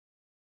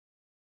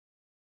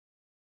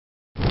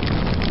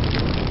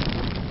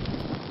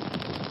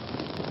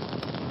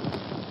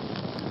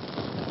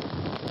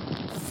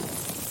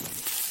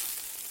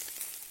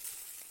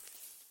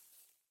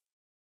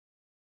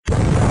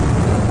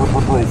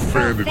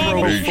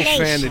Profanity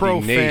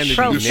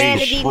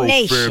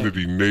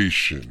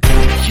Nation.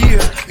 Yeah,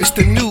 it's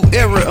the new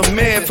era of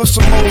man for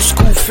some old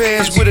school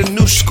fans with a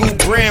new school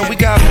brand. We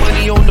got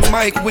money on the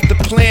mic with the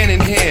plan in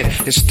hand.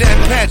 And Stat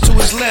Pat to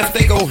his left,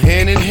 they go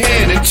hand in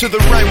hand. And to the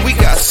right, we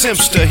got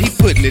Simpster, he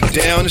putting it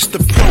down. It's the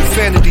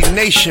Profanity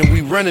Nation, we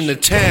running the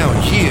town,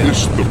 yeah.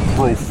 It's the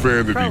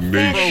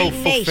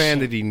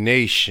Profanity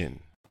Nation.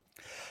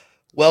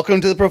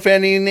 Welcome to the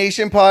Profanity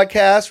Nation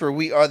podcast, where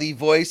we are the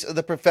voice of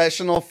the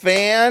professional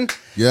fan.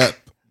 Yep.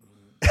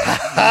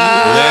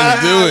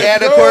 Let's do it.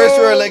 And of course,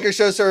 we're a Lakers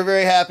show, so we're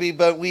very happy.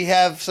 But we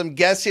have some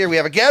guests here. We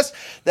have a guest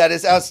that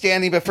is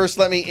outstanding. But first,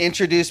 let me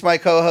introduce my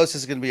co-host.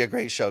 This is going to be a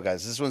great show,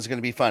 guys. This one's going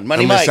to be fun.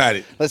 Money Mike.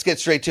 Excited. Let's get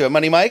straight to it.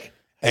 Money Mike.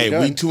 Hey,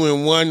 we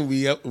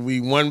 2-1. We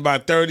won by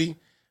 30.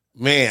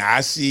 Man, I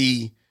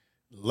see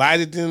light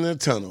at the end of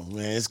the tunnel.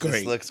 Man, it's great.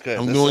 This looks good.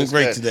 I'm doing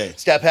great today.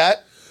 Step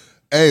Hat.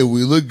 Hey,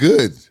 we look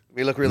good.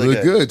 We look really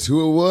good.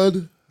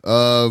 2-1.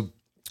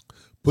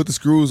 Put the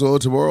screws on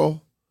tomorrow.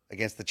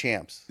 Against the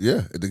champs.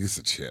 Yeah, against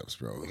the champs,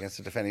 bro. Against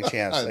the defending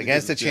champs.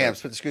 Against the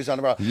champs. Put the screws on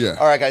tomorrow. Yeah.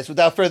 All right, guys.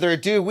 Without further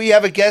ado, we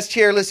have a guest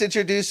here. Let's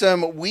introduce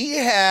him. We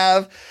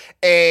have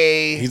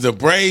He's a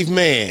brave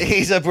man.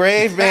 He's a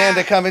brave man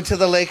to come into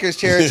the Lakers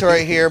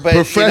territory here. But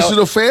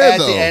professional fan,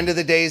 though. At the end of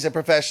the day, he's a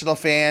professional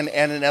fan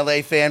and an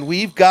LA fan.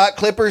 We've got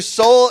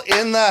Clipperssoul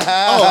in the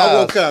house. Oh, I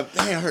woke up.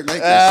 Damn, I heard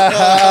Lakers.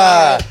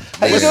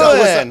 How you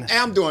doing?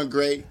 I'm doing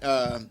great.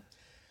 I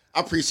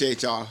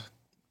appreciate y'all.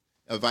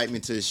 Invite me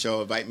to the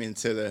show. Invite me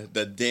into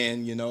the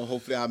den. You know,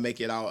 hopefully I'll make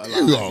it out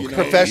alive.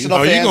 Professional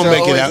fans you're gonna are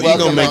make it out. always You're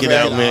gonna make it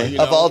out, man.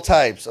 Of all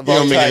types. Of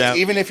all types.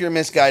 Even if you're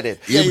misguided.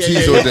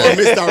 EMTs on deck.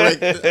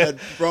 Misdirect,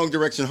 wrong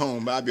direction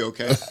home, but I'll be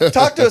okay.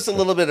 Talk to us a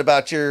little bit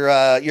about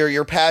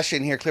your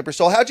passion here,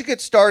 Clipperssoul. How'd you get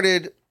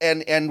started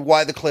and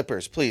why the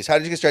Clippers, please? How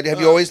did you get started?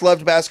 Have you always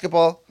loved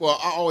basketball? Well,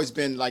 I've always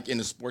been like in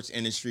the sports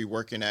industry,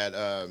 working at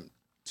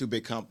two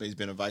big companies,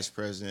 been a vice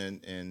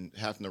president and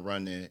having to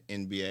run the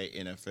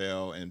NBA,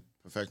 NFL, and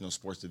professional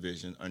sports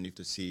division underneath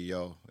the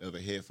CEO of a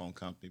headphone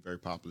company, very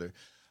popular.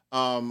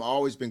 I've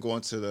always been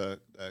going to the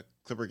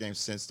Clipper games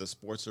since the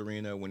sports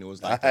arena when it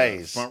was like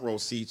front row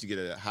seats. You get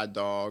a hot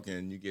dog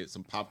and you get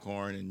some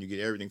popcorn and you get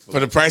everything for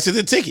the price of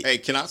the ticket. Hey,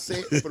 can I say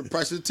it? For the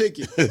price of the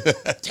ticket.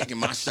 Taking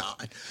my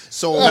shot.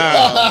 So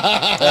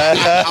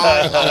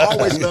I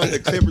always loved the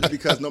Clippers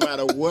because no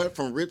matter what,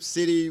 from Rip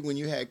City, when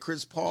you had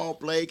Chris Paul,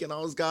 Blake, and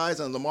all those guys,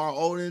 and Lamar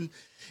Odom,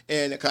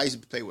 and I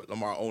used to play with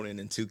Lamar Odom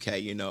in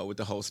 2K, you know, with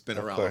the whole spin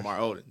around Lamar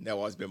Odom. That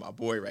always been my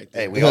boy right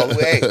there.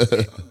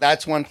 Hey,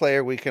 that's one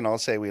player we can all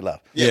say we love.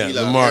 Yeah, we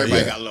love Lamar.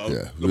 Everybody got love.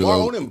 Yeah, Lamar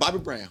Odom and Bobby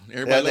Brown.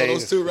 Everybody love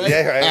those two, right?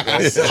 Yeah,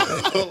 right.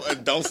 So,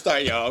 don't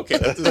start, y'all. Okay,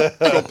 let's just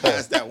go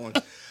past that one.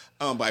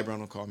 Bobby Brown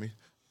don't call me.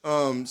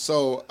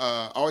 So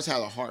I always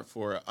had a heart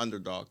for an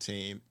underdog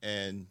team,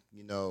 and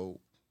you know,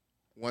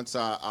 once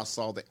I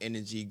saw the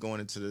energy going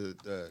into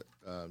the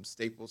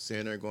Staples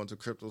Center, going to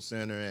Crypto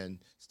Center, and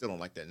still don't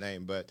like that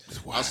name, but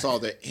I saw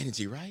the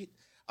energy, right?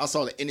 I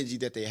saw the energy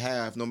that they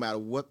have. No matter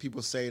what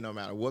people say, no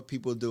matter what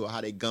people do, or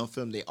how they gun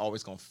film, they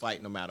always gonna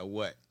fight no matter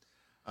what.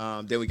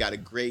 Then we got a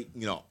great,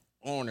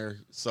 owner.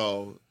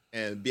 So,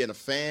 and being a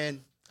fan,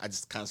 I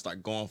just kind of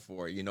start going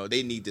for it. You know,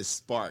 they need this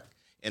spark,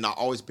 and I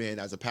always been,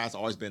 as a pastor,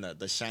 always been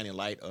the shining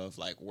light of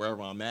like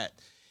wherever I'm at.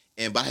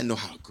 But I didn't know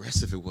how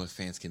aggressive it was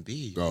fans can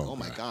be. Oh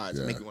my God,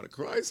 it make me want to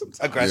cry sometimes.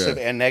 Aggressive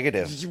and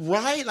negative.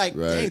 Right? Like,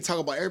 dang, talk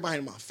about everybody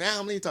in my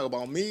family, talk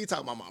about me, talk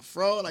about my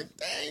fro. Like,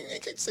 dang,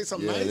 can't you say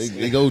something nice?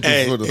 They go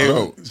for the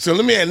throat. So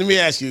let me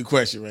ask you a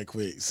question right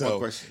quick. So, what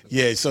question?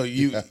 Yeah, so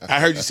I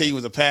heard you say you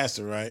was a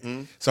pastor, right?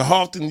 Mm-hmm. So how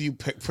often do you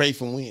pray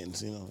for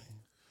wins,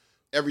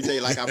 Every day,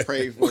 like I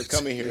pray for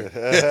coming here. I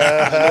know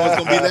it's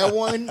gonna be that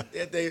one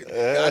that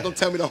they're gonna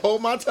tell me to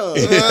hold my tongue.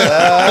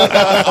 I'm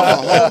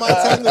gonna hold my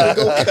tongue and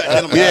go cut.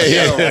 Then I'm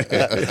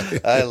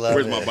I love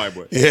Where's it. my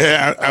Bible?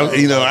 Yeah,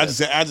 I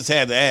just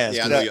had to ask.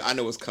 Yeah, I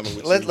know what's coming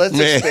with Let's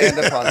expand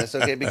upon this,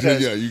 okay?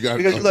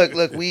 Because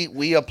look,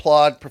 we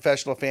applaud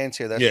professional fans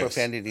here. That's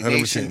Profanity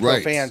Nation,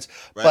 pro fans.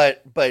 Right.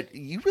 But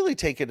you really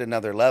take it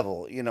another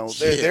level. You know,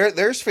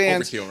 there's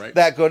fans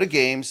that go to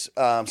games,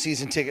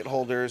 season ticket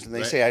holders, and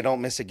they say I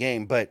don't miss a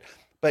game. But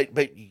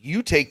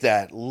you take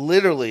that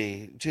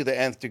literally to the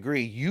nth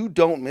degree. You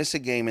don't miss a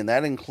game, and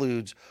that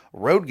includes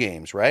road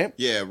games, right?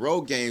 Yeah,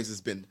 road games has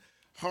been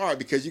hard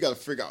because you got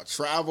to figure out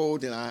travel.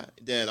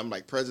 Then I'm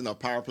like president of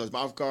Power Plus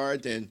Mouth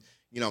Guard. Then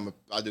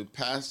I do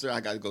pastor.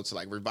 I got to go to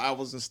like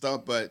revivals and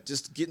stuff. But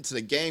just getting to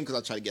the game because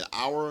I try to get an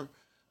hour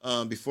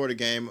before the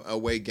game,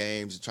 away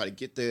games, and try to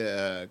get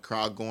the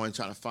crowd going,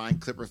 trying to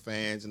find Clipper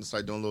fans and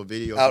start doing little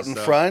videos out in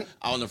front.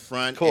 Out in the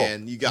front, cool.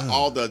 And you got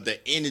all the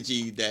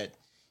energy that.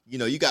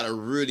 You got to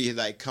really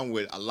like come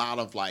with a lot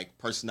of like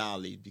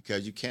personality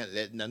because you can't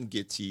let nothing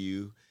get to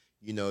you.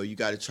 You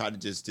got to try to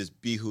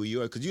just be who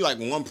you are because you like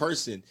one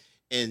person.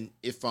 And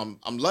if I'm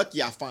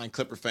lucky, I find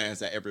Clipper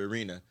fans at every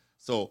arena.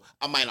 So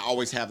I might not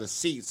always have the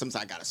seats.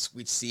 Sometimes I got to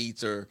switch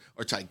seats or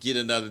try to get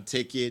another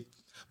ticket.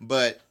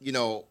 But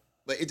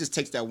it just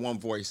takes that one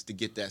voice to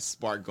get that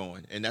spark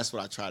going. And that's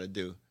what I try to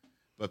do.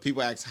 but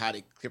people ask how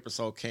the Clipper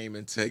Soul came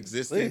into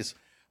existence.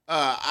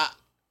 I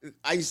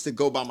used to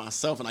go by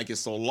myself, and I get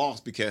so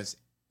lost because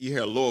you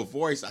hear a lower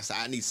voice. I said,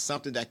 I need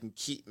something that can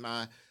keep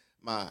my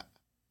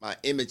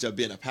image of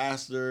being a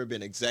pastor,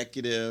 being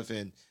executive,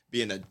 and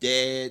being a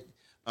dad.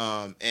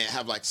 And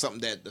have like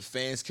something that the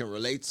fans can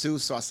relate to.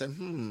 So I said,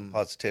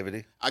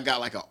 positivity. I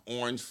got like an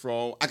orange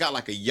fro. I got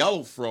like a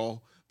yellow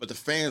fro, but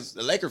the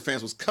Laker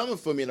fans was coming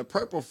for me in a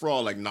purple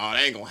fro. Like, nah,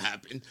 that ain't gonna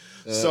happen.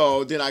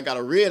 So then I got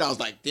a red. I was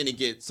like,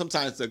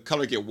 sometimes the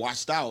color get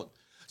washed out.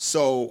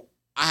 So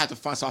I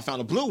found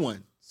a blue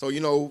one. So, I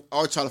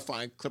always try to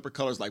find Clipper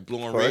colors like blue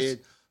and red.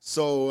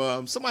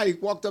 So somebody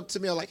walked up to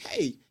me, I was like,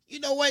 hey, you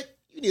know what?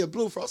 You need a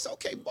blue fro. I said,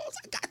 okay, boss,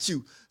 I got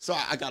you. So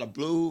I got a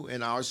blue,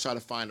 and I always try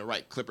to find the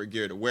right Clipper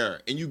gear to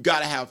wear. And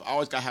I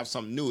always got to have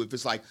something new. If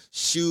it's like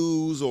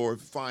shoes or if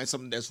you find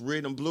something that's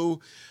red and blue,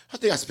 I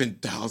think I spend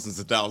thousands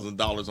and thousands of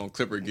dollars on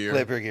Clipper gear.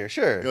 Clipper gear,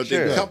 sure.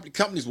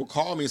 Companies will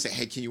call me and say,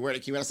 hey, can you wear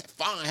that? I said,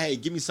 fine, hey,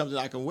 give me something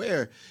I can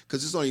wear.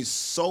 Because there's only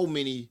so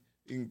many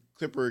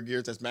Clipper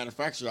gears that's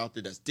manufactured out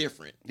there that's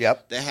different.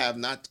 Yep. They have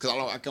not, because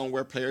I can't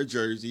wear player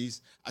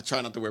jerseys. I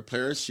try not to wear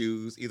player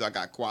shoes. Either I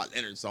got Kawhi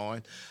Leonard's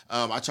on.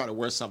 I try to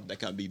wear something that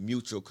can be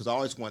mutual because I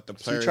always want the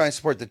players. So you try and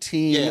support the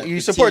team. Yeah, you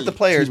support the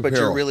players, but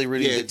you're really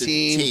rooting the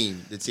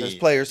team. The team. Those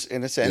players,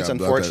 in a sense,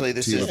 unfortunately,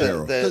 this is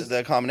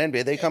the common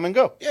NBA. They come and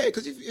go. Yeah,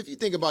 because if you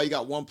think about it, you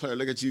got one player,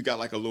 look at you got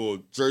like a little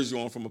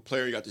jersey on from a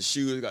player, you got the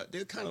shoes,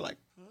 they're kind of like,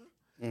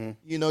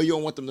 you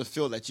don't want them to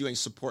feel that you ain't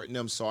supporting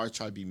them, so I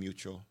try to be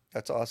mutual.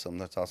 That's awesome.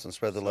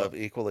 Spread the love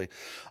equally.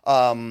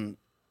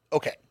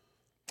 Okay.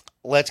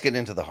 Let's get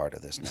into the heart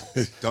of this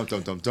now. Dum,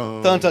 dum, dum,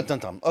 dum. Dun, dun, dun,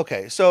 dun.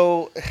 Okay,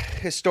 so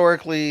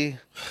historically,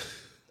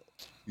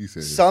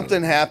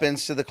 something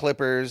happens to the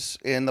Clippers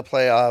in the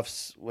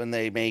playoffs when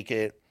they make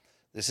it.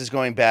 This is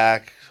going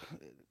back,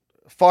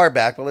 far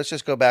back, but let's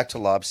just go back to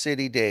Lob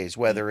City days,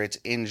 whether it's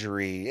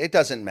injury. It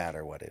doesn't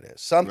matter what it is.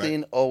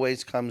 Something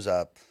always comes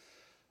up.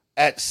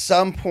 At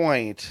some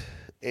point,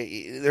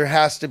 there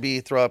has to be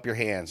throw up your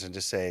hands and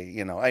just say,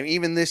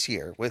 even this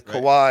year with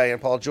Kawhi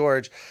and Paul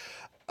George,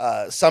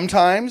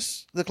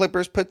 sometimes the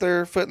Clippers put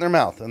their foot in their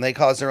mouth and they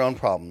cause their own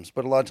problems,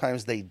 but a lot of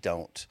times they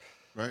don't.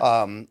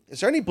 Right.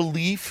 Is there any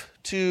belief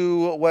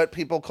to what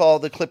people call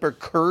the Clipper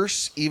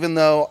curse, even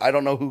though I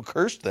don't know who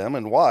cursed them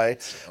and why,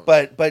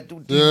 but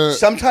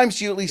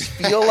sometimes you at least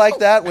feel like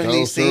that when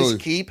these things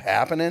keep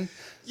happening?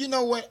 You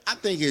know what? I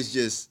think it's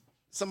just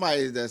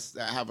somebody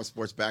that have a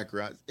sports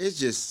background. It's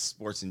just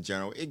sports in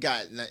general.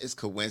 It's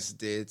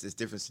coincidence. It's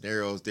different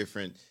scenarios,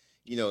 different,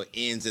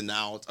 ins and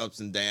outs, ups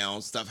and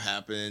downs, stuff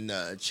happen,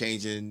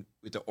 changing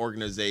with the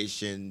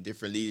organization,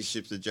 different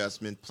leadership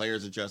adjustment,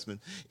 players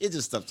adjustment. It's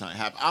just stuff time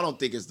happen. I don't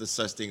think it's the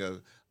such thing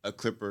of a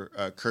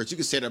Clipper curse. You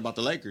can say that about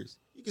the Lakers.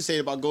 You can say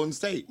it about Golden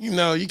State. You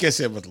can't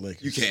say it about the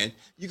Lakers. You can.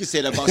 You can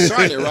say that about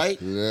Charlotte, right?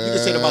 Yeah. You can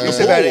say it about the Bulls.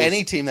 About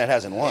any team that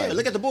hasn't won. Yeah,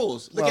 look at the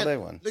Bulls. They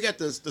won. Look at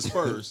the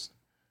Spurs.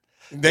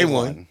 They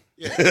won.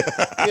 Yeah.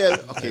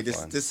 Okay.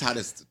 This is how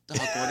this talk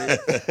on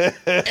it.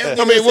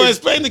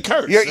 Explain the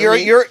curse.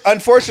 You're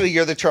unfortunately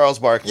you're the Charles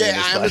Barkley.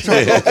 Yeah, I am the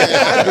Charles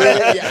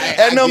Barkley.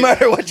 And no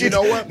matter what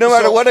no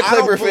matter what a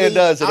Clipper fan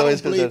does, it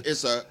always comes out.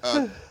 It's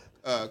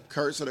a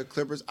curse of the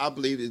Clippers. I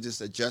believe it's just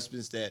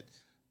adjustments that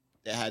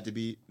had to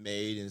be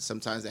made, and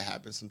sometimes it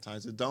happens,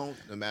 sometimes it don't.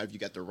 No matter if you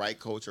got the right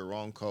coach or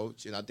wrong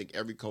coach, and I think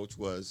every coach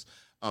was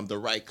the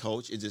right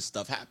coach. It just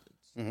stuff happens.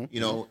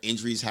 Mm-hmm.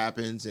 Injuries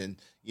happens, and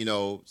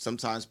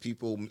sometimes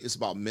people. It's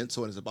about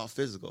mental and it's about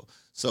physical.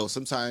 So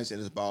sometimes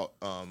it's about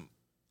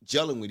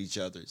gelling with each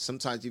other.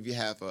 Sometimes if you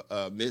have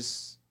a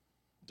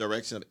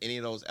misdirection of any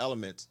of those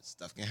elements,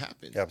 stuff can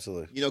happen.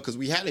 Absolutely. Because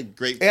we had a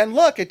great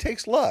luck. It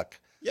takes luck.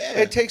 Yeah,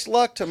 it takes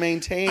luck to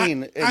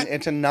maintain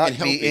and to not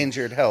be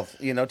injured. Health,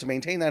 to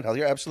maintain that health.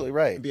 You're absolutely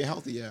right. Be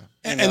healthy, yeah.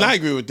 And I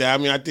agree with that. I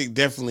mean, I think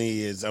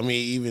definitely is. I mean,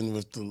 even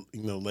with the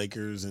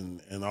Lakers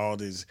and all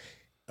these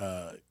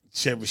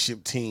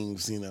championship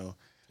teams,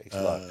 takes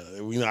luck.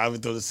 I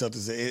would throw the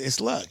Celtics. It's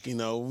luck.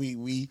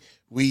 We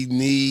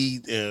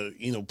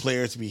need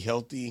players to be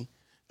healthy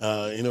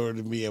in order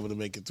to be able to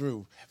make it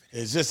through.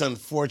 It's just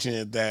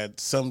unfortunate that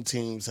some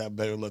teams have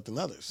better luck than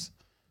others.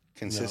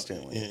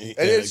 Consistently.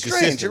 It's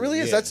strange. It really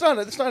is. That's not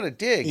a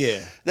dig.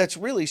 Yeah. That's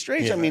really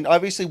strange. Yeah. I mean,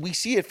 obviously we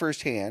see it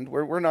firsthand.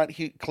 We're not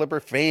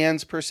Clipper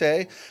fans per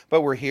se,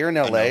 but we're here in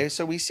LA,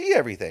 so we see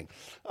everything.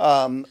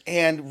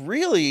 And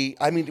really,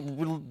 I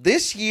mean,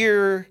 this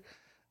year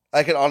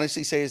I can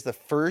honestly say is the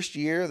first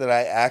year that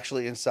I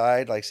actually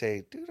inside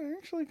say, dude, I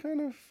actually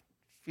kind of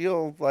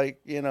feel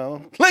like,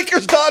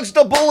 Lakers dodged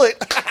a bullet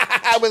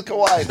with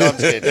Kawhi. No, I'm just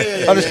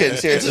kidding. I'm just kidding.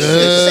 Seriously.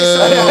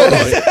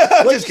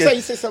 What did you say?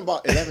 You said something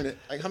about 11.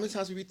 Like, how many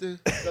times we beat the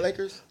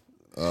Lakers?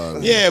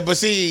 Yeah, but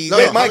see.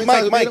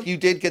 Mike, you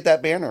did get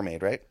that banner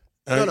made, right?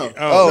 No.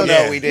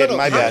 No, we did.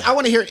 My bad. I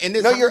want to hear in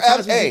this. No, you're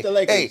hey,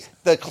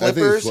 the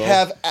Clippers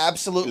have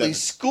absolutely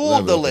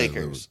schooled the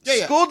Lakers.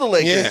 Yeah. Schooled the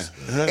Lakers.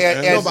 Yeah.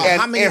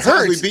 And it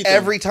hurts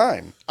every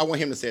time. I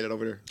want him to say that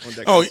over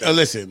there.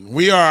 Listen,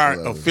 we are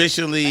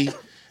officially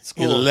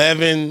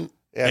 11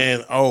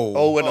 and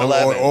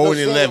 0-11.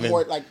 0-11.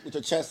 More like with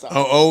your chest out.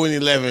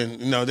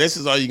 0-11. No, this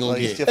is all you're going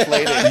to get.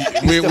 Deflated.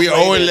 We're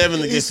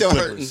 0-11 against the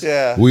Clippers.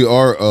 Yeah. We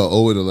are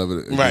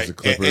 0-11 against Right. the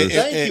Clippers.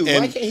 Thank you.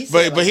 Why can't he say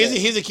But it like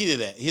here's the key to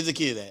that. Here's the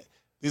key to that.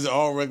 These are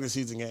all regular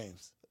season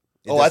games.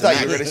 I thought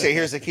you were going to say,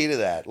 here's the key to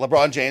that.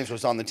 LeBron James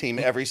was on the team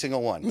every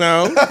single one.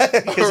 No.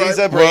 Because he's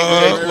a brain.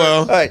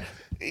 Well. All right.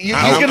 He's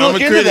going to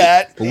look into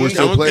that. But we're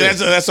still playing.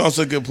 That's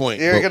also a good point.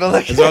 You're going to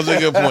look That's also a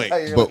good point.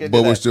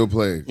 But we're still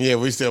playing. Yeah,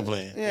 we're still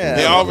playing. Yeah.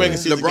 They all regular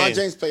season LeBron games.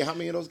 James played how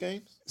many of those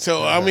games?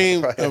 So I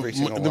mean, Every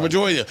single the one.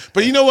 majority of.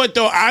 But you know what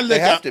though? I'm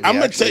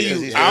gonna tell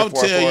you. I'll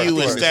tell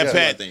you, and Stat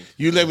Pat,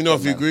 you let me know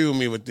if you agree with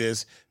me with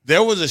this.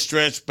 There was a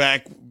stretch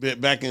back in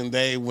the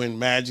day when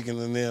Magic and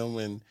them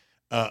and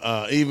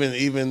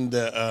even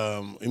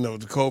the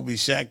the Kobe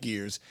Shaq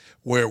years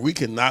where we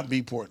could not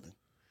beat Portland.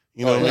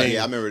 You know what I mean?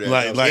 Yeah, I remember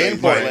that. In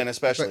Portland,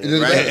 especially.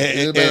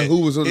 Who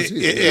was on the team?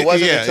 It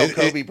wasn't until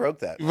Kobe broke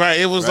that. Right.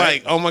 It was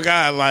like, oh my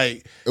God,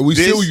 like and we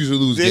still usually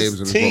lose this games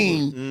in the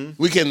team.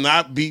 We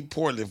cannot beat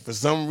Portland for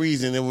some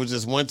reason. It was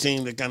just one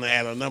team that kind of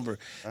had a number,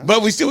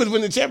 but we still would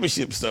win the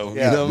championships though.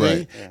 Yeah. You know what I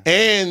mean? Yeah.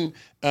 And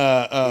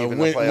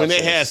when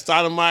they had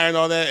Stoudemire and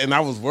all that, and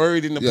I was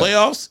worried in the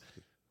playoffs,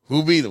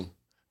 who beat them?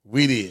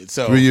 We did.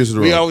 So 3 years in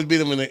a row. We always beat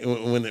them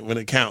when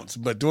it counts.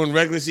 But during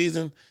regular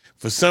season,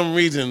 for some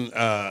reason,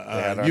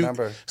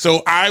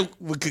 so I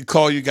could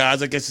call you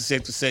guys. I guess it's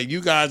safe to say you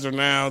guys are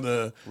now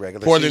the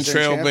Regular Portland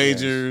season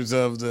Trailblazers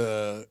of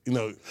the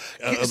But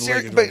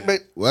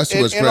that's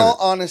too much in credit. all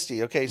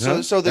honesty, okay, so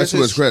That's there's too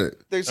much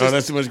credit.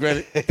 that's too much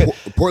credit.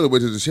 Portland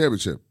went to the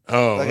championship.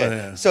 Oh, okay.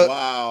 man. So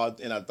Wow,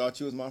 and I thought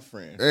you was my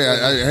friend.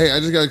 Hey, I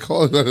just got to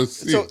call it.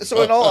 So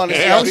in all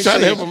honesty, I was trying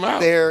to obviously, help him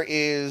out. there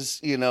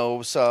is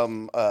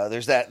some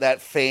there's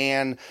that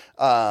fan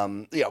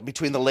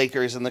between the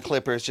Lakers and the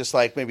Clippers, just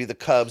like maybe the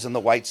Cubs and the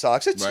White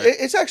Sox.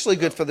 It's actually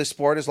good for the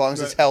sport as long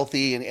as it's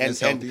healthy and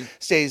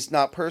stays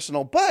not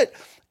personal. But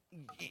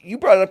you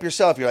brought it up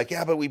yourself. You're like,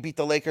 yeah, but we beat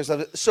the Lakers.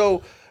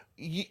 So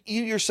you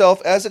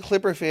yourself, as a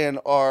Clipper fan,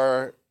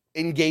 are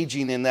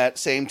engaging in that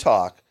same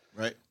talk,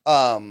 Right.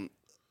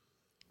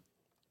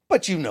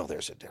 but you know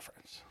there's a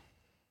difference.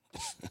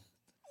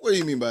 What do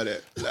you mean by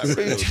that? There's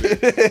a He's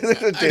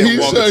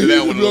difference. walking to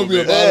that one a little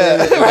bit.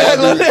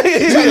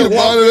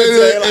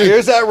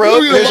 Here's that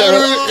rope. Here's that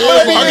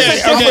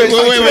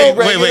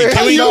rope. Wait.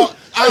 Can we?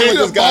 I want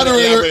this guy to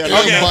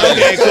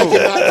Okay, cool.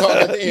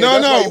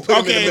 No. Put him in the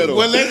Okay, middle.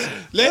 well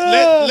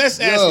let's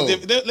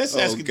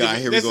ask a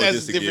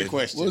different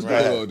question. What's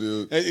right? going on,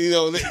 dude? He's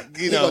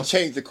gonna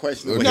change the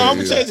question. No, I'm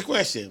gonna change the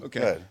question.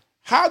 Okay.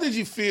 How did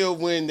you feel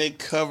when they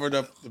covered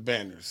up the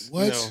banners?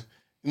 What?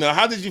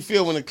 How did you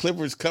feel when the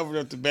Clippers covered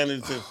up the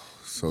banners?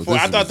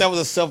 I thought that was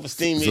a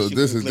self-esteem issue.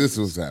 So this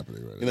was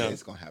happening right now.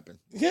 It's gonna happen.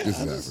 Yeah,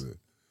 This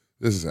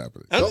is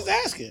happening. I'm just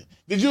asking.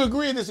 Did you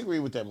agree or disagree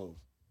with that move?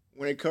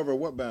 When they cover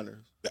what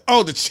banners?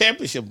 Oh, the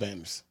championship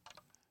banners.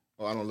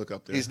 Oh, I don't look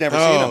up there. He's never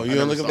seen them. You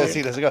don't look up there?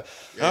 He doesn't go.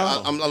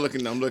 Yeah, I'm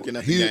looking at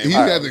the He game.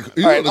 had the.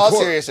 All right, all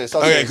seriousness.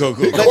 Okay, cool.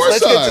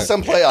 Let's get to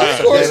some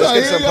playoffs. Let's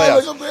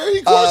get some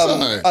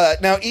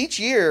playoffs. Now, each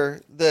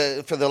year,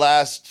 for the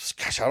last,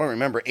 I don't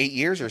remember, 8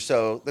 years or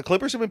so, the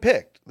Clippers have been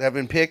picked. They have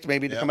been picked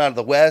maybe to come out of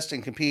the West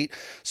and compete.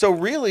 So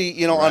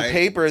really, on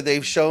paper,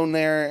 they've shown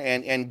there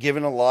and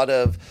given a lot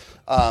of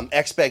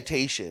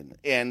expectation,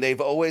 and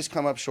they've always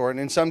come up short.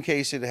 And in some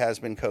cases, it has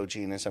been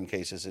coaching. In some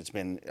cases, it's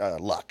been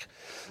luck.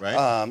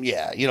 Right.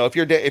 If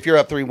you're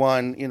up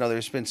 3-1,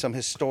 there's been some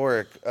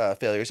historic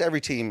failures.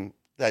 Every team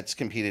that's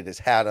competed has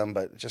had them,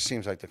 but it just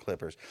seems like the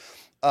Clippers.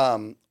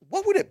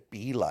 What would it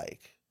be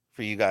like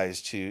for you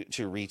guys to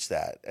reach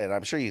that? And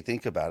I'm sure you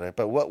think about it,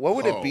 but what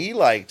would it be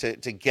like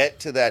to get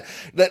to that?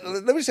 Let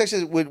me just ask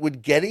you: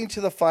 would getting to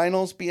the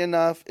finals be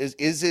enough?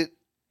 Is it?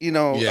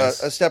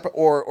 Yes. A step,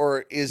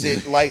 or is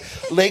it like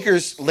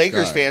Lakers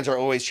fans are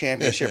always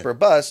championship or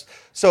bust?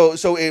 So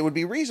it would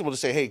be reasonable to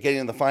say, hey, getting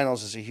in the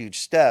finals is a huge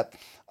step.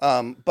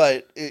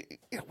 But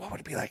what would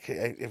it be like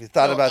if you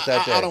thought about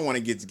that? I don't want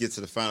to get to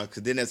the finals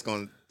because then that's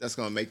gonna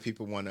make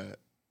people want to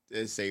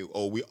say,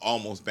 oh, we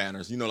almost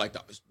banners. Like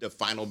the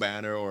final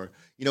banner, or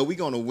we're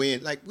gonna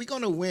win. Like we're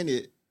gonna win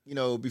it.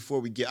 Before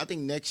we get. I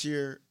think next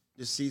year,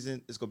 this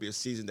season, it's gonna be a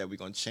season that we're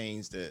gonna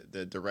change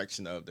the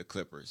direction of the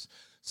Clippers.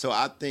 So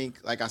I think,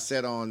 like I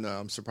said on,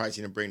 I'm surprised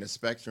you didn't bring the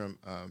Spectrum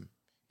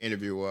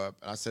interview up.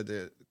 I said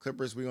the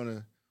Clippers,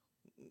 we're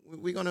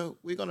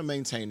gonna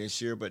maintain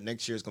this year, but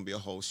next year is gonna be a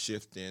whole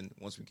shift in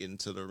once we get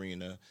into the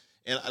arena.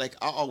 And like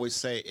I always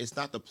say, it's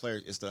not the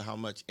players, it's how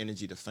much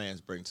energy the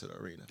fans bring to the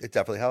arena. It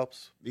definitely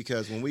helps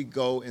because when we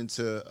go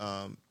into,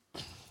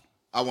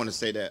 I want to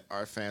say that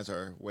our fans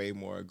are way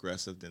more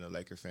aggressive than the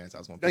Laker fans.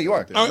 No, you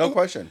are. No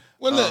question.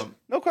 Well,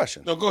 no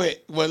question. No, go ahead.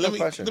 Well, let me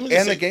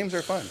and the games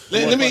are fun.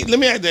 Let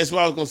me add this.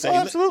 What I was going to say. Oh,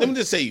 absolutely. Let me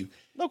just say you.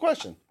 No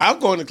question. I'll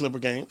go into Clipper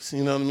games.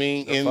 You know what I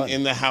mean? They're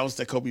in the house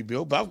that Kobe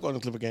built, but I'll go into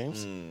Clipper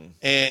games.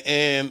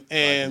 And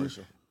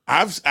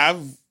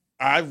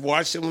I've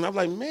watched them and I'm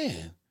like,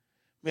 man,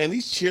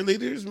 these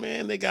cheerleaders,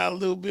 man, they got a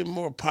little bit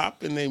more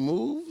pop in their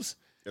moves.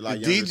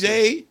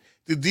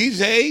 The the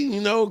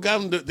DJ,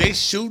 got them. They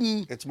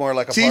shooting. It's more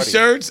like a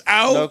T-shirts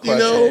party. out,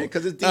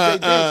 because it's DJ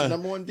Dance,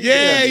 number one DJ.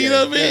 Yeah, you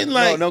know what I mean. Yeah.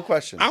 Like, no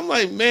question. I'm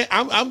like, man,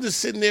 I'm just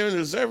sitting there and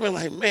observing.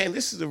 Like, man,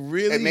 this is a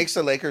really. It makes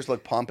the Lakers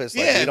look pompous.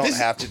 Like, you don't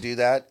have to do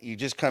that. You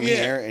just come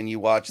here and you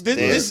watch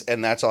this,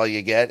 and that's all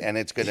you get, and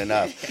it's good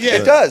enough. Yeah,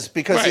 it does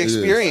because the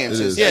experience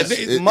is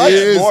much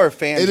more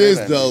fan. It is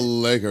the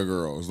Laker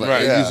girls.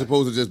 Like, you're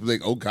supposed to just be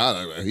like, oh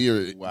God, I'm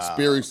here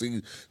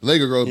experiencing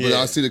Laker girls, but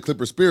I see the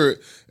Clipper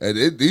spirit, and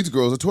these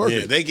girls are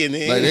twerking. Yeah, they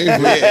getting in. Like,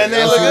 and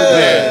they look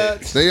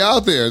good. They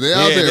out there. They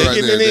out there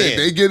right there.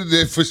 They get it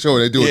there for sure.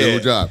 They doing their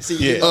job.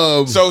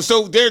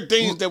 So there are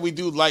things that we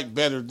do like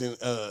better than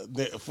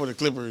for the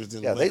Clippers.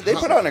 Than they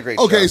put on a great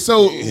show.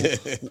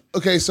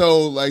 Okay,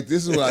 so like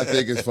this is what I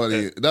think is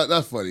funny.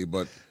 Not funny,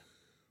 but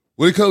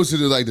when it comes to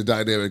the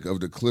dynamic of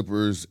the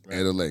Clippers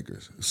and the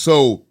Lakers.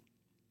 So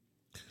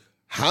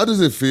how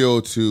does it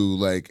feel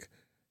to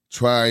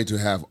try to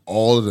have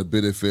all of the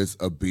benefits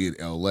of being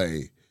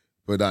LA,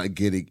 but not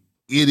getting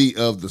any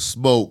of the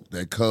smoke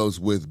that comes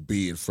with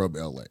being from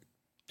LA?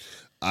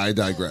 I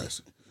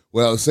digress.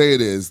 What I was saying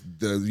is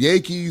the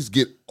Yankees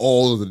get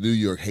all of the New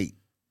York hate.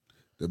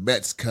 The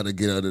Mets kind of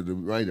get under the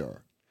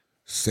radar.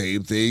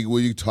 Same thing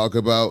when you talk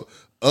about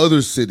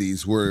other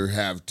cities where you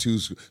have two,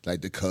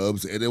 like the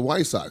Cubs and the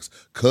White Sox.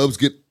 Cubs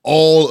get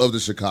all of the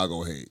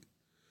Chicago hate.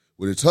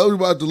 When you're talking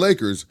about the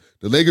Lakers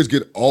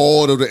get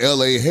all of the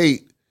LA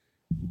hate.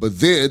 But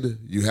then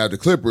you have the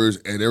Clippers,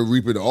 and they're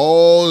reaping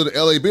all of the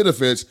LA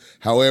benefits.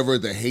 However,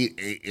 the hate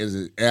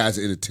ain't as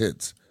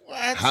intense.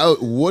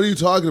 What are you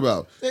talking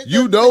about?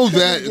 You know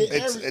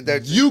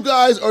that you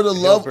guys are the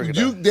love.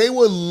 They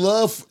would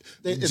love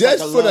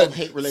just for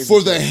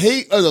the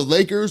hate of the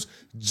Lakers.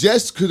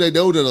 Just because they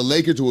know that the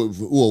Lakers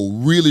will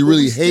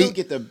really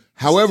hate.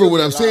 However,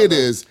 what I'm saying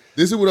is,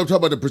 this is what I'm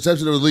talking about, the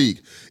perception of the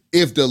league.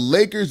 If the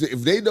Lakers,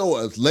 if they know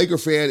a Laker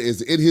fan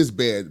is in his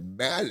bed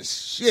mad as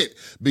shit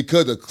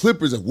because the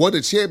Clippers have won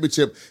the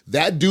championship,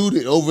 that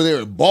dude over there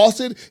in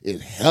Boston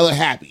is hella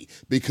happy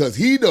because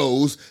he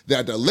knows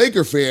that the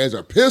Laker fans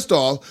are pissed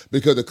off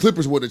because the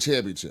Clippers won the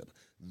championship.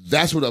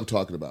 That's what I'm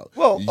talking about.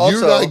 Well,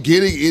 you're not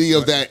getting any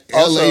of that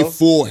LA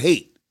full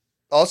hate.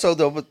 Also,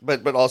 though,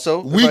 but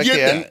also, we get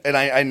that, and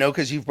I know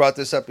because you've brought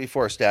this up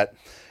before, Stat,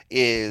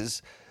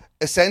 is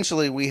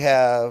essentially we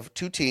have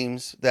two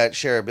teams that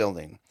share a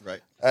building.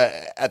 Right.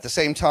 At the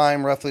same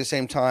time, roughly the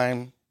same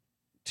time,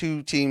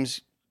 two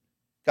teams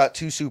got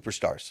two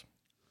superstars.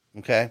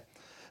 Okay.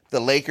 The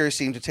Lakers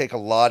seem to take a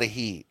lot of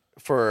heat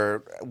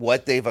for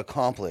what they've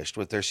accomplished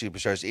with their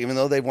superstars, even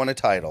though they've won a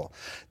title.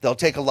 They'll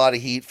take a lot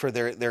of heat for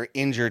their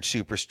injured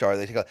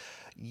superstar.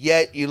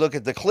 Yet you look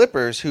at the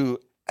Clippers, who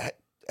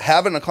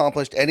haven't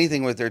accomplished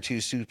anything with their two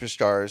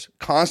superstars,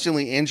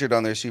 constantly injured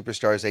on their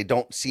superstars. They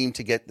don't seem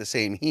to get the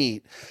same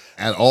heat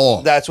at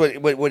all. That's what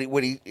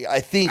I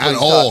think he's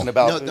talking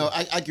about. No,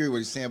 I agree with what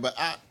he's saying, but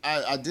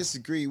I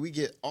disagree. We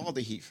get all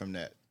the heat from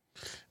that.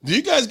 Do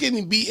you guys get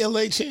any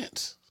BLA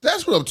chants?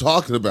 That's what I'm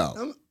talking about.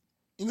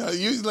 You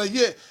like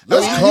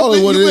Let's call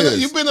it what it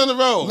is. You've been on the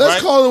road.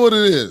 Let's call it what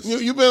it is.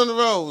 You've been on the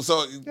road.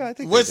 So, I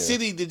think what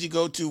city did you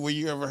go to where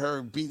you ever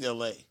heard beat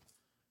LA?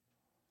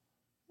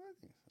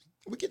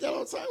 We get that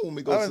all the time when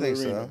we go to the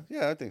arena. So.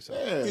 Yeah, I think so.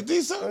 Yeah. You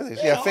think so?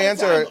 Yeah,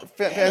 fans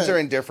are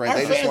indifferent.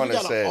 They just want to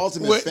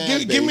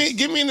say. Give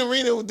me an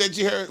arena that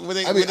you heard where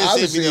they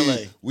obviously, say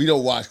LA. We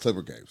don't watch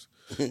Clipper games.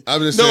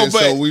 I'm just saying,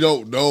 so we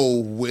don't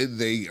know when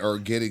they are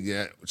getting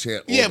that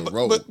chant on the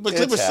road. But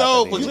Clipper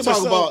Soul. You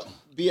talk about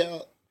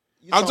BL.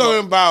 I'm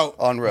talking about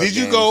on road. Did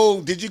you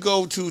go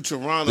to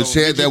Toronto? The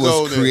chant that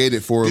was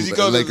created for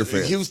Laker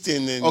fans.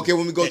 Houston. And,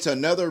 when we go to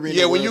another arena.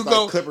 Yeah, when you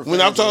go. When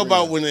I'm talking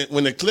about when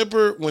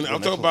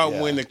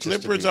the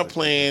Clippers are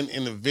playing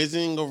in the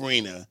visiting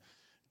arena,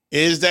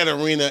 is that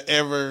arena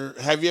ever?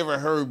 Have you ever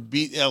heard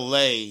beat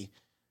LA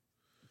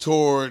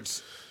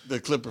towards the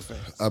Clipper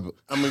fans?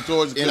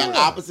 Towards in an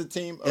opposite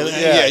team.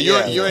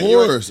 You're of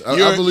course.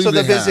 I believe so.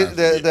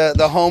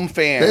 The home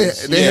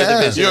fans.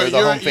 The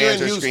home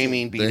fans are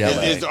screaming "Beat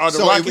LA."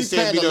 So if we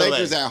play the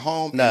Lakers at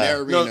home in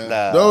their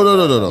arena,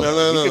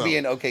 no. You could be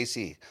in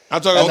OKC.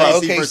 I'm talking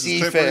about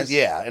OKC fans.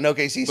 Yeah, in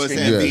OKC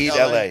screaming "Beat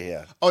LA."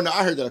 Yeah. Oh no,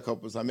 I heard that a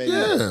couple of times.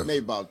 Maybe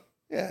about.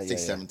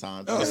 6-7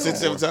 times. Oh,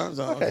 6-7 times.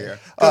 Okay.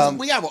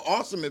 We have an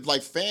awesome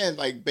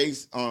fan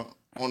base on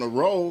the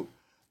road.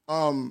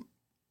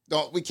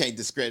 We can't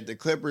discredit the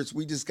Clippers.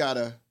 We just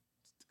gotta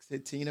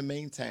continue to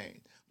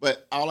maintain.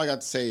 But all I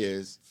got to say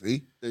is,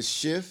 the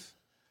shift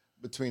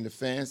between the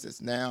fans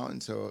that's now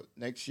until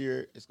next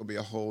year, it's gonna be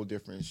a whole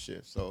different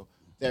shift. So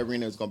that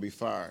arena is gonna be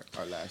fire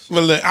our last year.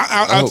 Well, look,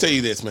 I'll tell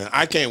you this, man.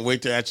 I can't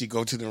wait to actually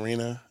go to the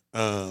arena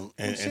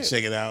and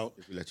check it out.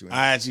 If we let you in.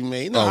 I actually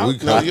made.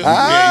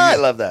 I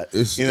love that.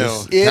 It's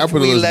if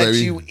capitalism, we let baby.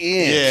 you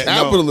in,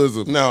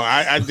 Capitalism. No,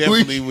 I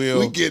definitely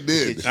will. We get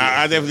in.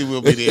 I definitely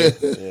will be there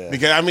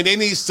because they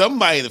need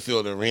somebody to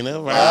fill the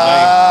arena, right?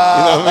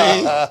 You know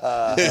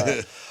what I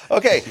mean?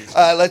 Okay,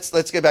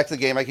 let's get back to the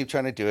game. I keep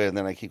trying to do it, and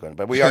then I keep going.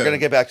 But we are going to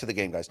get back to the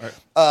game, guys. Right.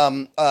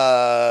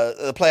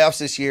 The playoffs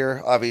this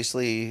year,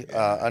 obviously,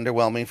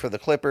 underwhelming for the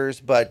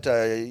Clippers. But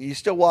you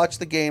still watch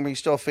the game? Are you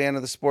still a fan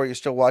of the sport? You're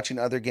still watching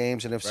other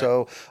games? And if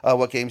so,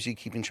 what games are you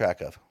keeping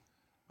track of?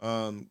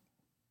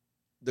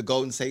 The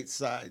Golden State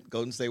side,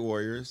 Golden State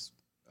Warriors.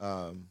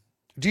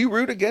 Do you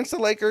root against the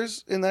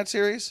Lakers in that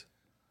series?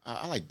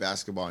 I like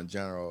basketball in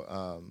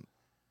general.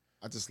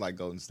 I just like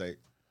Golden State.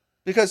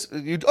 Because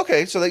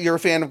so that you're a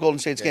fan of Golden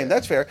State's game.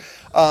 That's fair.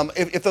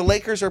 If the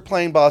Lakers are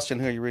playing Boston,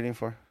 who are you rooting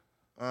for?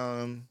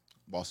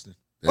 Boston.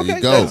 There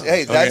you go.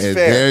 That's fair.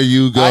 There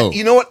you go.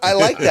 You know what? I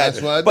like that.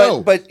 That's what I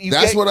know. But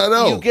that's what I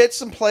know. You get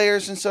some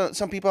players and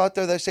some people out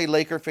there that say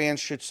Laker fans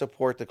should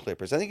support the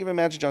Clippers. I think even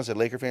Magic Johnson said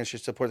Laker fans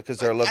should support it because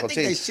they're a local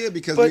team. I think they should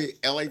because we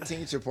LA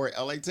team support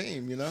LA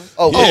team, you know?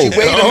 Wait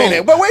a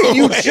minute. But wait,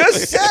 you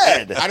just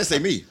said. I didn't say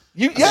me.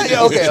 Okay.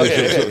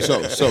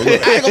 So I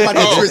ain't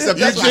gonna twist up.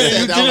 That's what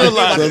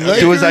I said.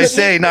 Do as I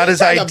say, not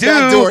as I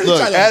do.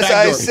 As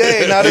I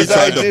say, not as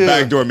I do.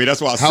 Backdoor me.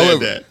 That's why I said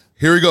that.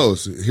 Here he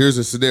goes. Here's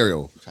a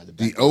scenario.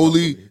 The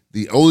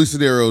only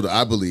scenario that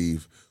I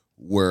believe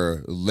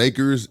where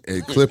Lakers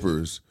and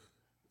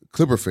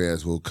Clipper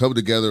fans will come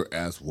together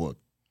as one.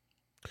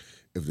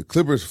 If the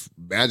Clippers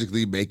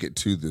magically make it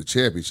to the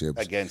championship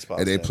against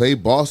Boston, and they play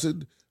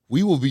Boston,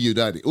 we will be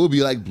united. It will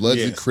be like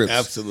Bloods and Crips.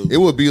 Absolutely. It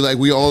will be like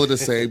we all in the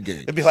same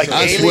game. It'd be like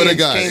I swear to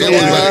God.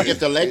 If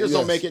the Lakers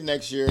don't make it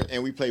next year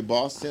and we play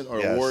Boston or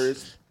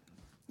Warriors.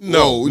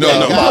 No. We're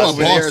talking about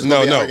Boston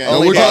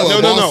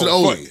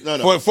only.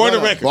 For the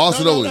record.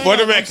 Boston only. For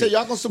the record.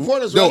 Y'all gonna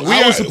support us, No,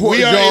 right? I will support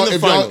we are y'all in the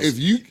finals. if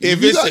you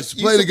guys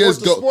playing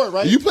against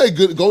you play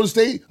good Golden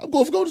State, I'm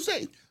going for Golden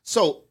State.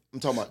 So I'm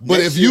talking about. But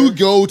if you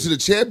go to the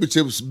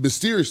championships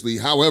mysteriously,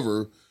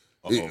 however,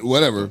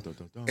 whatever,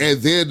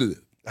 and then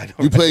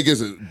you play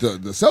against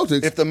the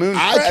Celtics, if the moon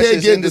I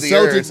can't get the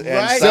Celtics.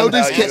 Right?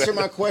 Celtics can't answer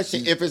my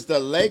question. If it's the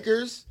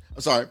Lakers,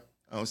 I'm sorry,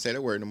 I don't say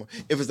that word no more.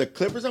 If it's the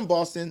Clippers and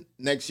Boston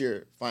next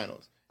year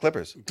finals.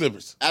 Clippers.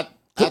 At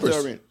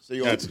the arena. So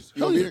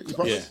you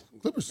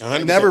Clippers. I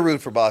never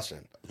root for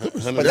Boston.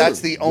 But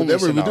that's the only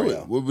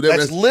scenario.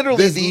 That's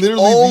literally the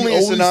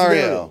only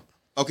scenario.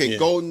 Okay,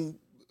 Golden.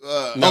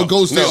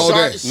 Golden State all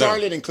day.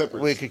 Charlotte and Clippers.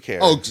 We could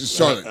care.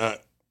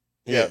 Charlotte.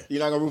 Yeah. You're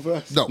not going to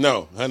root for us?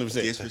 No, 100%.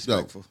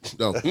 Disrespectful.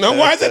 No,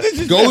 why is that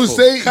disrespectful? Golden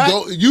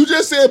State, you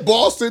just said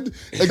Boston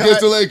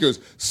against the Lakers.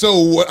 So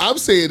what I'm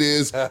saying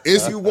is I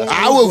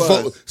will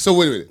vote. So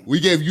wait a minute.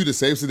 We gave you the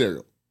same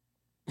scenario.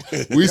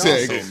 We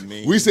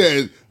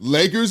said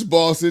Lakers,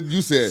 Boston.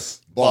 You said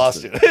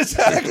Boston.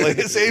 Exactly.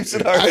 The same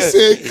scenario. I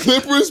said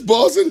Clippers,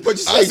 Boston. But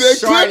I said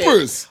Charlotte.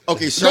 Clippers.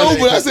 Okay, Charlotte.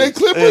 No, but I said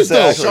Clippers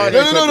exactly.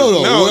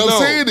 though. No. What I'm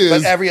saying is,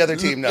 but every other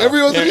team, no. Every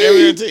other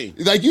team.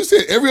 Like you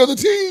said, every other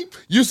team.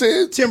 You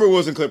said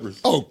Timberwolves and Clippers.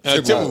 Oh,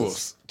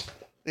 Timberwolves.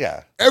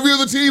 Yeah. Every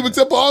other team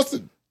except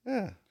Boston.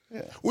 Yeah.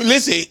 Well,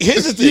 listen,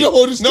 here's the thing. You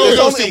don't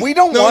understand. We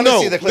don't want to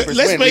see the Clippers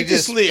Let's win. make We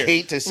this just clear.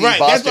 hate to see right,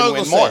 Boston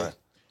win more.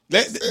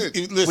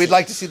 Listen, we'd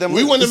like to see them.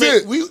 We want to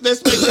win.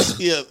 let's make this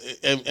clear.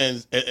 And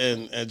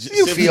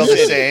you feel the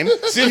same.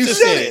 Simpson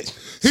said it.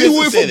 He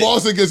went for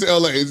Boston against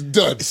LA. It's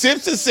done.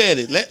 Simpson said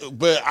it.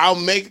 But I'll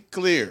make it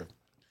clear.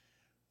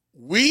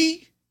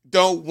 We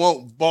don't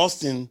want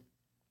Boston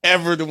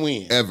ever to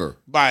win. Ever.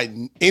 By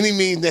any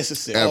means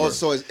necessary. Ever. Oh,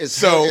 so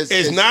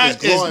it's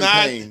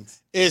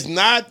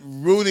not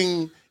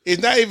rooting. It's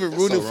not even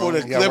rooting for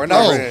the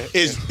Clippers.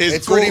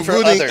 It's rooting for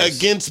rooting others.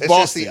 against it's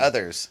Boston. Just the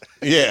others.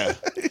 Yeah.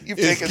 You've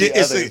taken the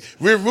others.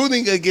 We're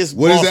rooting against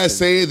what Boston. What does that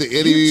say? The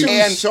enemy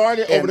and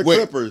Charlotte over the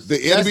Clippers.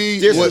 The enemy.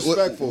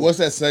 Disrespectful. What's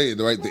that saying?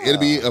 Right. The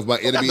enemy of my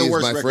enemy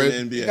is my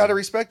friend. You got to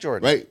respect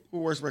Jordan. Right. Who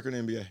worst record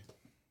in the NBA?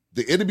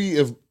 The enemy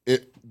of my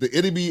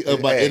enemy is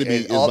my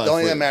friend. The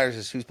only thing that matters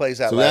is who plays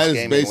that so last that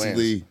game is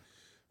basically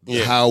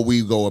how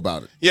we go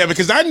about it. Yeah,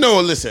 because I know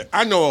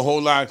a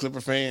whole lot of Clipper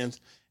fans.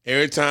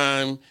 Every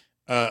time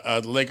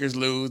the Lakers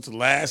lose, the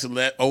last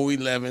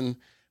 0-11,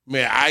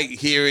 man, I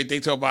hear it. They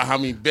talk about how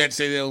many bets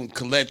they don't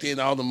collect in,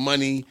 all the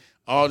money,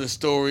 all the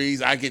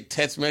stories. I get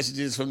text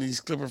messages from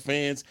these Clipper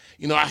fans.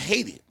 I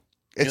hate it.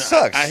 It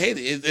sucks. I hate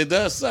it. It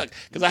does suck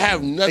because I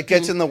have nothing. It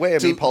gets in the way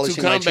of me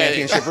polishing my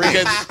championship ring.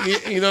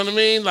 You know what I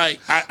mean? Like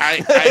I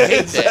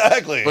hate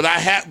exactly. that. But I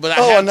have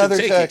another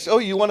to take text. it. Oh,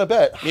 you want to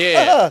bet?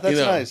 Yeah, that's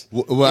nice.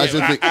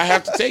 I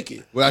have to take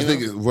it. What I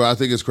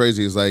think is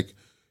crazy is like,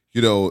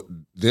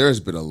 there's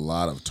been a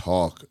lot of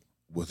talk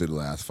within the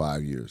last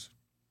 5 years,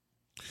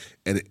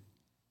 and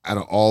out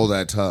of all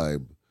that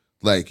time,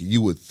 like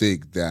you would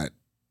think that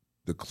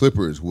the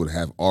Clippers would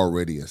have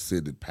already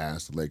ascended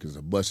past the Lakers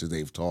as much as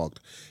they've talked.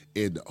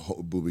 When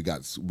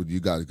you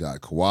guys got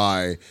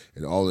Kawhi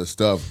and all this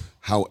stuff,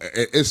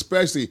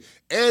 isn't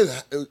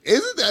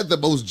that the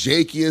most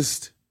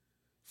jankiest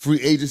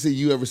free agency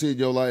you ever seen in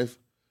your life?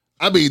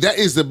 I mean, that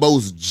is the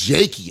most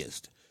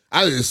jankiest.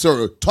 I mean,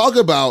 sir, talk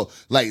about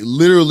like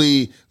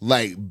literally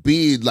like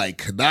being like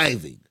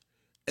conniving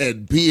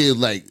and being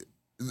like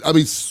I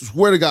mean,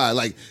 swear to God,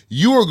 like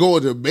you are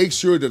going to make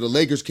sure that the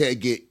Lakers can't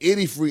get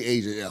any free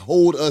agent and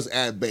hold us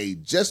at bay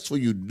just so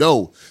you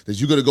know that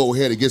you're going to go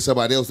ahead and get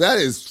somebody else. That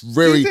is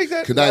very. Do you think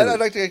that? conniving. I'd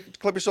like to get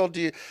Clippers sold.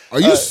 Are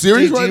you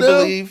serious right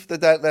now? Do you believe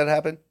that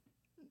happened?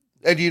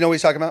 And do you know what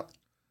he's talking about?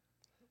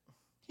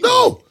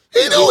 No.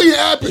 He knew he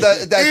happened.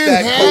 That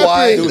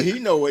Kawhi. Dude, he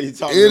know what he's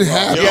talking It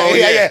about.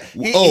 happened.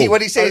 Yeah.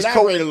 What he says is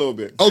elaborate a little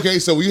bit. Okay,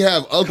 so we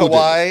have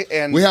Kawhi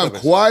and we have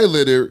Clippers. Kawhi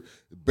Leonard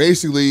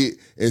basically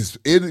is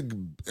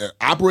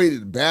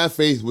operating in bad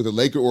faith with the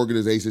Laker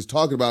organizations,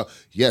 talking about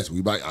yes,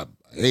 we might.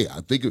 Hey,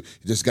 I think you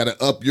just got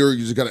to up your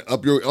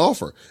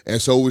offer. And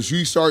so when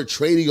you start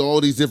trading all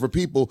these different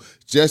people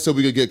just so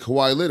we can get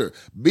Kawhi Leonard.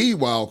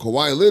 Meanwhile,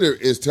 Kawhi Leonard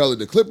is telling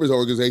the Clippers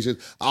organization,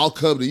 "I'll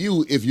come to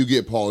you if you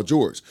get Paul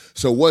George."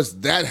 So once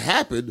that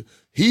happened,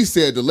 he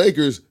said the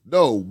Lakers,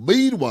 "No."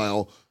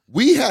 Meanwhile,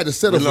 we had to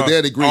settle for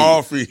Danny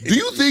Green. Do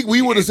you think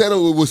we would have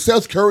settled with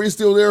Seth Curry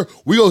still there?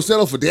 We gonna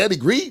settle for Danny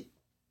Green?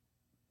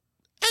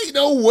 Ain't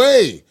no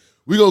way.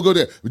 We gonna go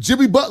there.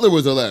 Jimmy Butler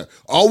was there.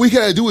 All we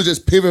gotta do is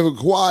just pivot for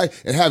Kawhi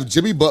and have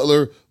Jimmy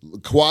Butler,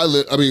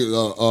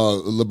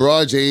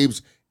 LeBron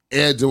James,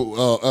 and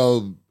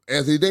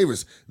Anthony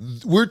Davis.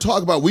 We're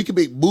talking about we can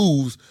make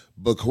moves,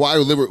 but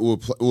Kawhi Leonard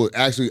will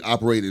actually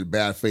operate in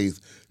bad faith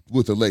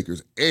with the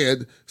Lakers.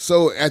 And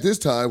so at this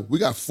time, we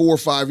got 4 or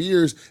 5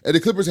 years, and the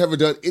Clippers haven't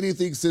done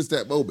anything since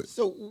that moment.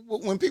 So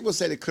when people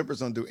say the Clippers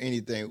don't do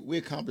anything, we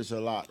accomplish a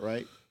lot,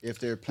 right? If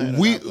they're playing,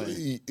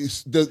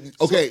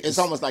 it's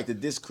almost like to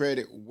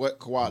discredit what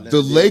Kawhi Leonard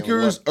the did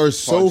Lakers and what are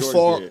so Paul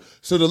far. George did.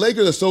 So the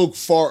Lakers are so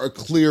far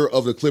clear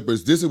of the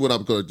Clippers. This is what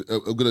I'm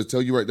gonna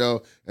tell you right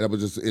now, and I'm gonna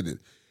just end it.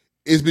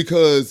 Is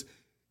because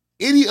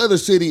any other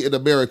city in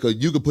America,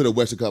 you could put a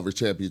Western Conference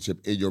championship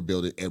in your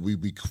building, and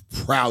we'd be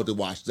proud to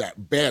watch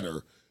that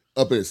banner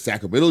up in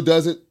Sacramento.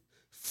 Does it?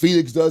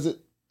 Phoenix does it.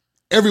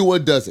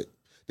 Everyone does it.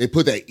 They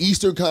put that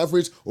Eastern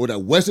Conference or that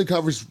Western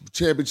Conference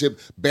championship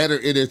banner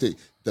in their thing.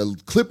 The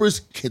Clippers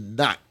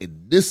cannot,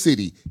 in this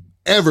city,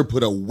 ever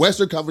put a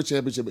Western Conference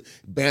championship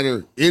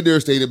banner in their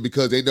stadium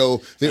because they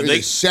know they're in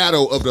the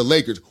shadow of the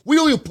Lakers. We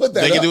don't even put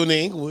that They up. can do it in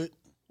Inglewood.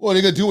 Well,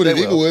 they're going to do it in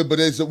Inglewood, but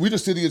we're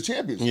just city of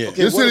champions. Yeah.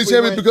 Okay, They're city of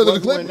champions because of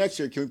the Clippers. Next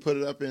year, can we put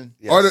it up in?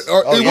 Yes.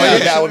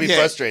 That would be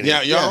frustrating.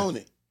 Yeah, y'all own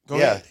it. Go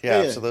ahead.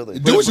 Yeah, absolutely.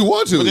 Do what you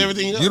want to. Put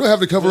everything up. You don't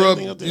have to cover Put up,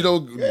 everything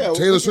up there.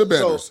 Taylor Swift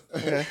banners.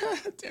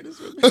 Taylor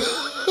Swift.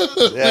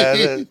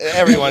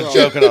 Everyone's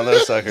joking on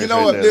those suckers. You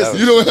know what? Right,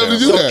 You don't have to do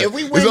So that. if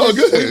we It's all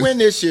good. we win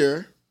this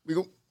year,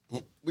 we're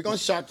gonna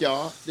shock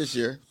y'all this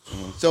year.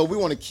 So we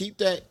want to keep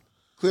that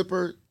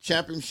Clipper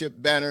championship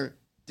banner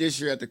this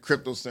year at the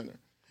Crypto Center,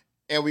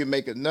 and we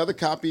make another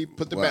copy,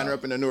 put the banner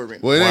up in the new arena.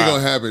 Well, it ain't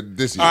going to happen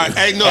this year. All right.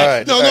 Hey, no.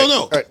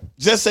 All right.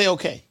 Just say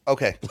okay.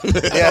 Okay.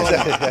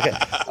 Okay.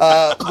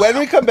 When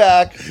we come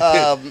back,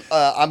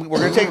 we're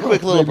going to take a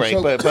quick little break.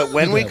 But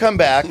when we come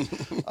back,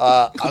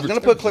 I'm going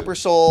to put Clipper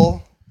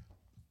Soul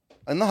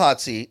in the hot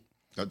seat,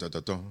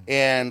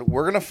 and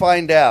we're going to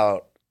find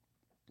out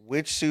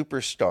which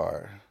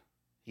superstar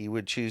he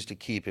would choose to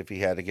keep if he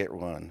had to get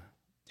one.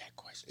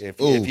 If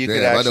you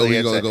could actually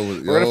answer.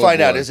 We're going to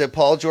find out. Is it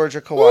Paul George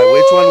or Kawhi?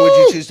 Which one would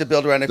you choose to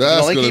build around if you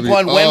can only keep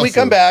one? When we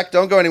come back,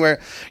 don't go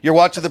anywhere. You're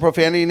watching the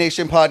Profanity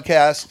Nation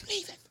podcast.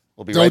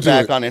 We'll be right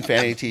back on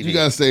Infinity TV. You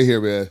got to stay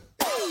here, man.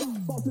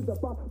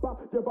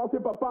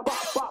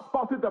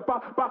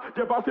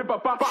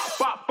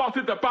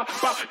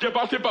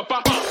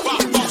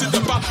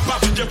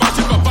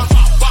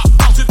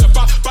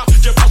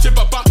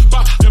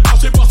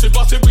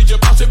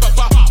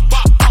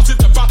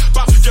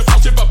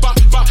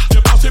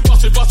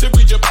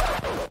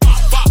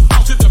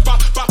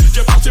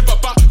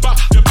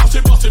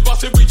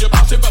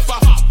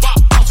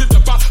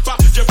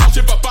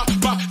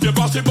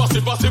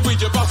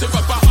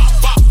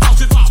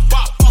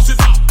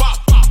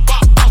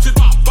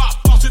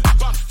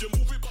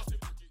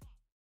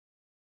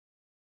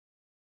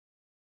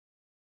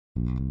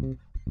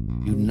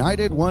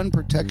 United One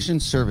Protection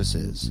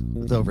Services.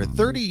 With over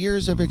 30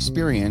 years of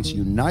experience,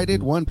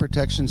 United One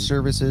Protection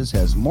Services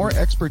has more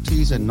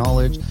expertise and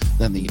knowledge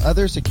than the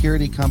other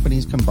security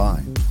companies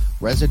combined.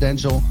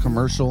 Residential,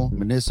 commercial,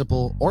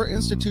 municipal, or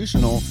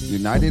institutional,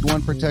 United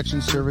One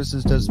Protection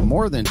Services does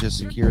more than just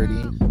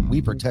security.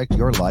 We protect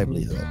your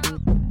livelihood.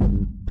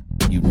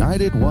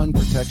 United One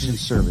Protection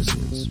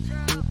Services.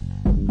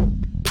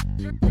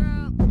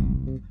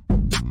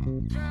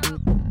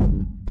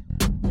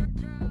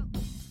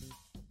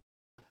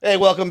 Hey,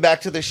 welcome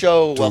back to the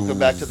show. Welcome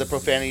back to the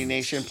Profanity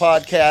Nation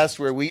podcast,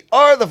 where we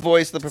are the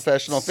voice of the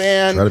professional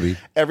fan. Try to be.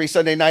 Every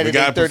Sunday night We at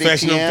got a 8:30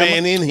 professional p.m.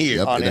 fan in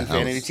here. on in the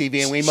Infinity house.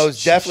 TV, and we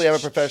most definitely have a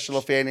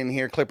professional fan in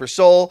here, Clipper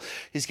Soul.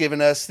 He's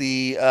given us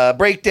the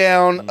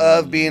breakdown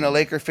of being a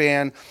Laker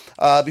fan.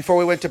 Before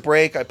we went to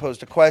break, I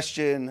posed a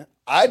question.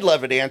 I'd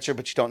love it to answer,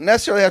 but you don't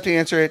necessarily have to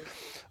answer it.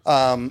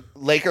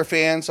 Laker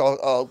fans,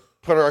 I'll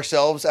put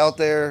ourselves out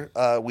there.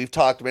 We've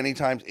talked many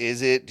times.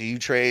 Do you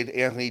trade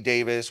Anthony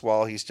Davis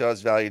while he still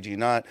has value? Do you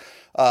not?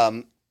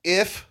 I'll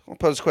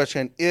pose a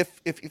question. If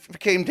it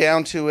came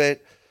down to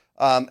it,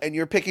 and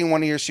you're picking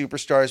one of your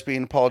superstars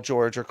being Paul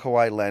George or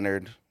Kawhi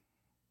Leonard,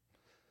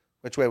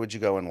 which way would you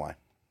go and why?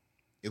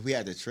 If we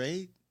had to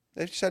trade?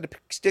 They just had to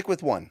stick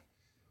with one.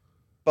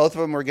 Both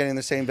of them were getting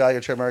the same value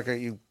trade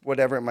market,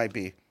 whatever it might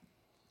be.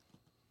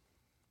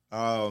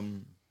 I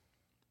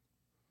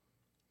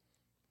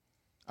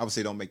would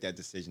say don't make that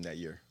decision that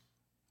year.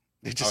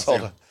 You just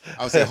hold on.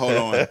 I would say hold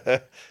on.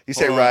 You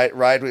say ride,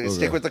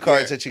 stick with the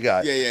cards that you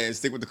got. Yeah,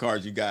 stick with the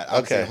cards you got. I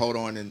would say hold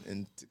on,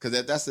 and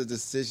because that's a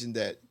decision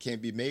that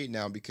can't be made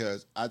now,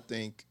 because I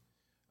think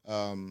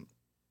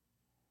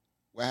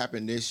what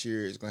happened this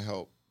year is going to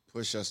help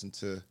push us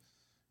into,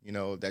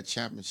 that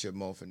championship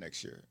mode for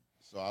next year.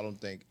 So I don't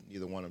think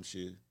neither one of them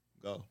should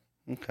go.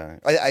 Okay.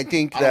 I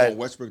think I don't want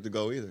Westbrook to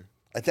go either.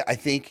 I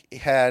think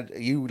had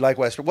you like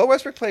Westbrook. Well,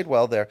 Westbrook played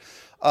well there.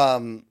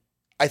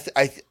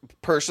 I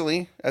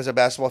personally, as a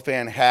basketball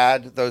fan,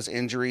 had those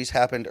injuries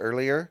happened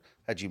earlier,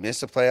 had you missed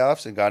the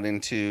playoffs and got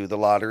into the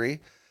lottery,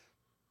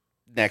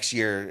 next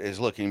year is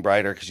looking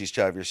brighter because you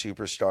still have your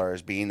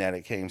superstars. Being that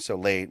it came so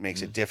late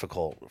makes it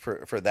difficult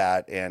for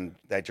that, and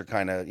that you're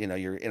kind of,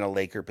 you're in a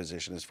Laker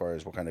position as far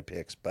as what kind of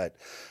picks. But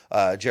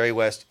Jerry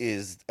West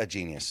is a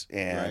genius,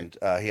 and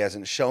he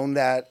hasn't shown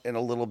that in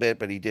a little bit,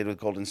 but he did with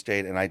Golden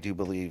State, and I do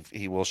believe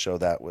he will show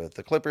that with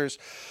the Clippers.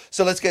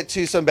 So let's get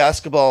to some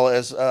basketball,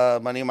 as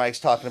Money Mike's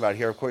talking about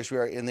here. Of course, we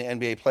are in the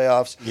NBA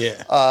playoffs.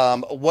 Yeah.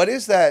 What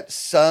is that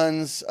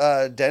Suns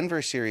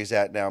Denver series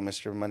at now,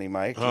 Mr. Money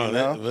Mike?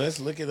 Let's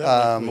look it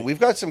up. We've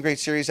got some great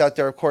series out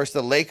there. Of course,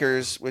 the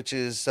Lakers, which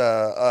is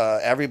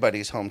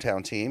everybody's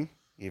hometown team,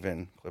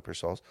 even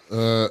clipperssoul's.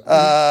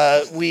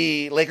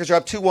 Lakers are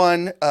up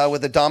 2-1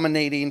 with a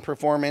dominating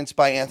performance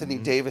by Anthony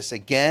Davis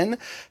again.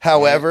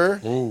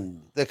 However,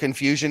 the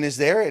confusion is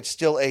there. It's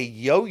still a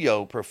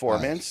yo-yo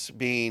performance,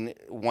 being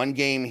one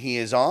game he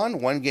is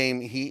on, one game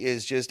he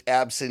is just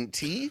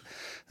absentee.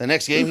 The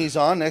next game he's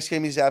on, next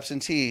game he's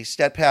absentee.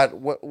 Stat Pat,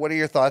 what are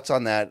your thoughts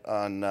on that,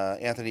 on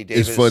Anthony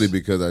Davis? It's funny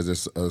because I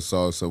just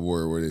saw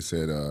somewhere where they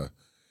said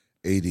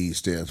AD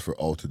stands for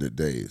alternate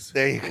days.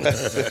 There you go.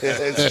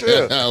 It's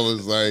true. I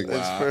was like,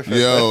 wow.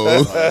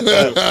 Yo.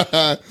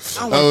 I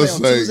was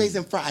like, Tuesdays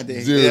and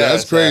Fridays. Dude,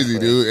 that's crazy,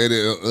 dude.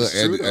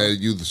 And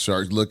you, the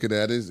Sharks, looking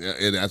at it,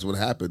 and that's what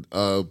happened.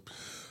 So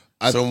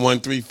 1,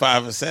 3,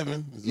 5, and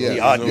 7. The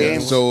odd game.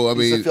 So I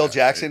mean, Phil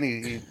Jackson.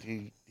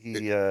 He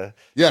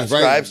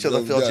subscribes to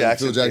the Phil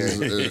Jackson.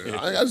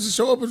 I just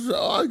show up at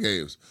odd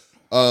games.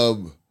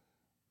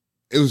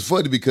 It was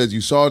funny because you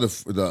saw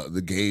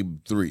the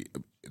game 3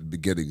 at the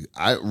beginning.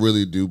 I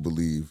really do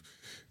believe.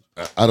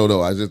 I don't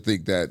know. I just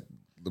think that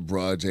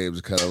LeBron James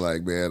is kind of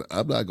like, man,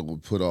 I'm not going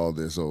to put all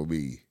this on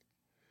me.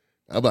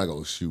 I'm not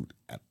going to shoot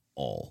at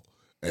all.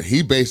 And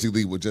he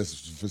basically was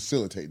just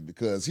facilitating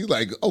because he's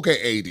like,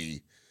 okay,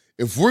 AD.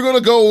 If we're going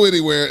to go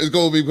anywhere, it's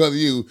going to be because of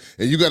you,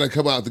 and you got to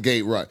come out the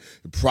gate right.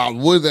 The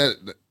problem with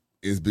that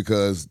is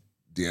because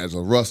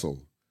D'Angelo Russell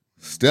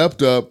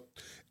stepped up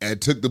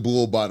and took the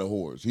bull by the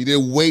horns. He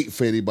didn't wait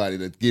for anybody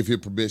to give him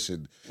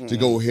permission to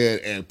go ahead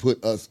and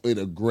put us in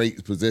a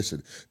great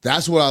position.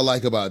 That's what I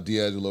like about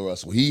D'Angelo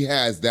Russell. He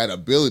has that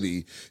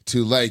ability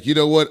to, like, you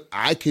know what?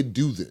 I can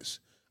do this.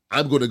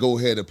 I'm going to go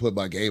ahead and put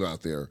my game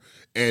out there.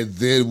 And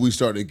then we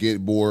started to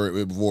get more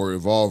and more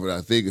involved, and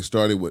I think it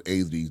started with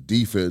AD's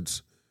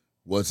defense.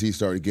 Once he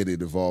started getting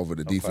involved in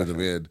the defensive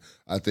end,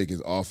 I think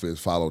his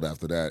offense followed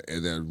after that,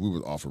 and then we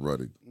were off and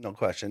running. No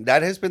question.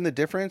 That has been the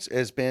difference,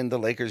 has been the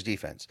Lakers'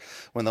 defense.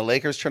 When the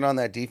Lakers turn on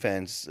that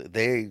defense,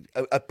 they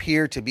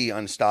appear to be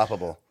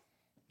unstoppable.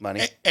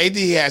 Money. AD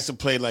has to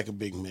play like a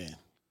big man.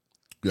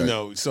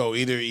 Right. So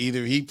either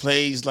he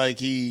plays like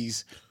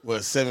he's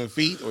 7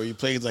 feet, or he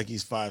plays like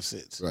he's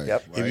 5'6". Right.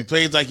 Yep. If he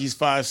plays like he's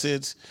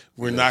 5'6",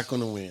 we're not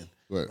going to win.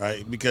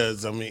 Right.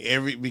 Because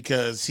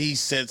because he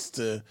sets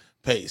the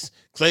pace.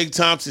 Klay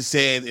Thompson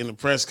said in the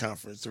press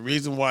conference, the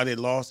reason why they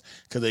lost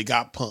because they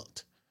got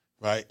punked,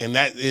 right? And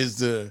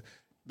that's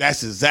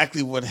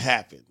exactly what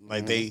happened.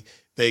 Like they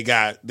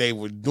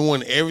were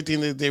doing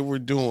everything that they were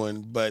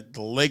doing, but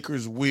the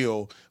Lakers'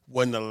 will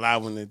wasn't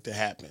allowing it to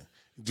happen.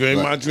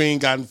 Draymond Green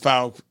got in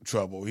foul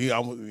trouble. He,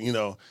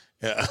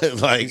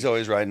 like he's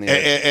always riding the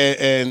edge.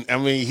 And I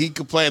mean, he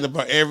complained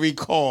about every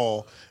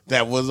call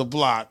that was a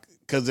block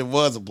because it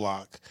was a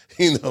block.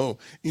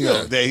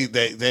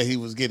 That he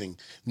was getting.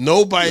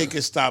 Nobody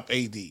can stop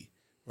AD,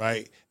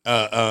 right?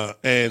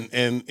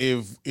 And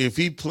if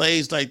he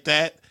plays like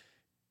that,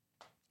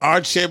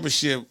 our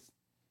championship,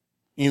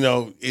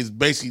 is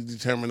basically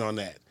determined on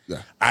that.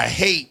 Yeah. I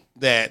hate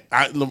that.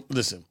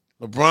 Listen,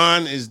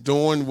 LeBron is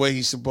doing what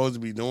he's supposed to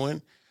be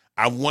doing.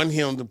 I want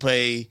him to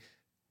play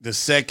the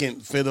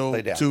second fiddle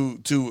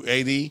to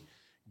AD.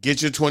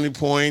 Get your 20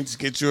 points,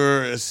 get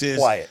your assists.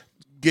 Quiet.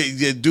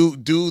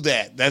 Do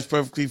that. That's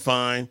perfectly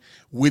fine.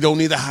 We don't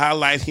need to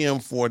highlight him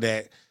for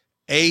that.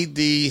 AD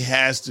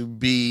has to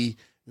be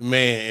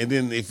Man, and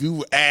then if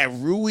you add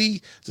Rui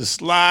to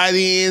slide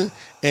in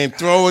and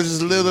throw it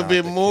just a little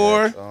bit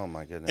more, oh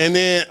my goodness! And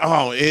then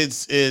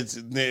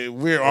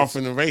we're off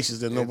in the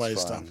races that nobody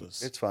stops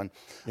us. It's fun.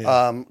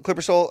 Yeah.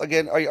 Clipper Soul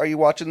again. Are you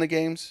watching the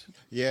games?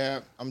 Yeah,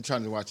 I'm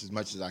trying to watch as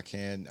much as I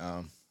can.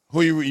 Who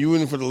are you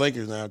rooting for the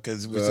Lakers now?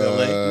 Because we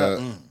said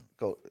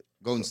LA.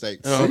 Golden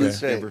State. Golden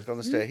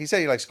State. He said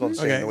he likes Golden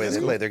State in the way they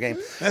play their game.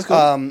 That's cool.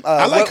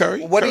 I like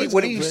Curry. What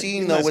are you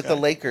seeing though with the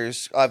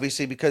Lakers?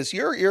 Obviously, because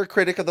you're a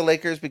critic of the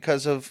Lakers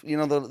because of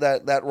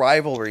that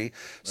rivalry.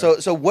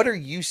 Right. So what are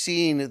you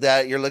seeing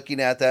that you're looking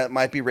at that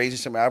might be raising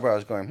some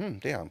eyebrows? Going,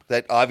 damn.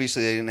 That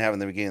obviously they didn't have in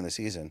the beginning of the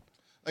season.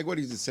 Like what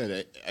he just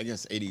said, I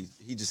guess 80.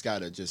 He just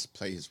got to just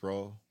play his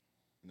role,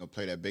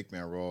 play that big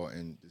man role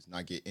and just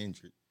not get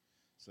injured.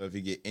 So if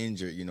he get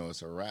injured,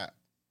 it's a wrap.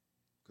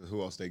 Because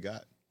who else they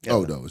got? Yeah,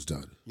 no, it's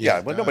done.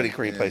 Yeah, but nobody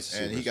can replace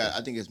and he got.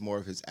 I think it's more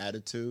of his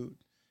attitude,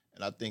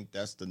 and I think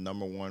that's the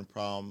number one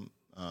problem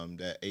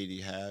that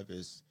AD have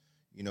is,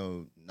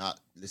 not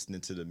listening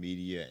to the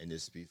media and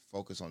just be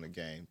focused on the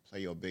game.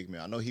 Play your big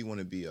man. I know he want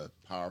to be a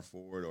power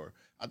forward, or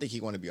I think he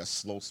want to be a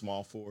slow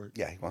small forward.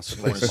 Yeah, he wants to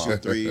play small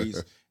threes,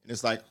 and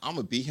it's like I'm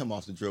gonna beat him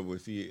off the dribble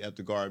if he have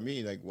to guard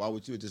me. Like, why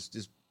would you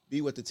just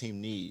be what the team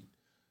need?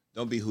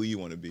 Don't be who you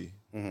want to be.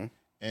 Mm-hmm.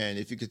 And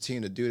if you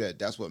continue to do that,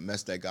 that's what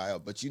messed that guy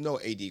up. But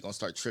AD gonna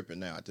start tripping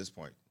now at this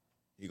point.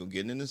 He gonna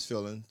get in his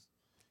feelings,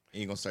 and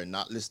he gonna start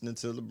not listening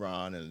to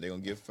LeBron, and they're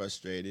gonna get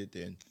frustrated.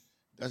 And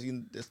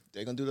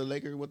they're gonna do the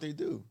Lakers what they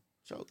do,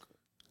 choke.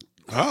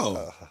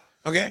 Oh,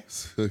 okay.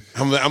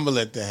 I'm gonna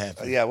let that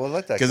happen. Yeah, we'll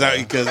let that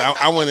because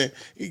I want to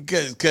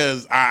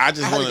because I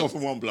just want to go for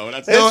one blow.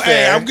 That's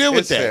fair. I'm good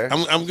with that. Fair.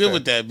 I'm good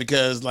with that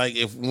because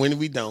when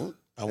we don't.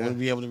 I want to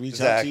be able to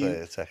reach out to you.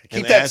 Exactly.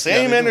 Keep that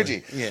same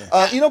energy. Yeah.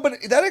 But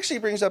that actually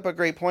brings up a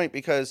great point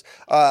because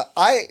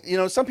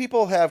some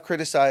people have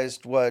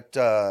criticized what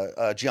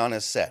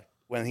Giannis said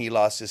when he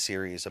lost his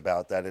series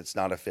about that it's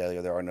not a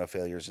failure. There are no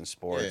failures in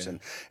sports,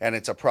 and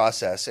it's a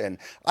process. And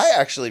I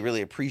actually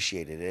really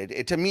appreciated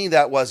it. To me,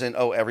 that wasn't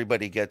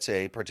everybody gets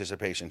a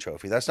participation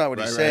trophy. That's not what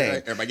he's saying.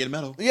 Right. Everybody get a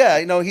medal. Yeah,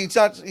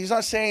 he's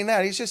not saying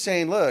that. He's just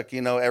saying, look,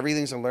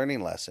 everything's a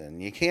learning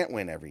lesson. You can't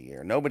win every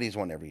year. Nobody's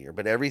won every year,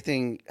 but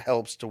everything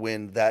helps to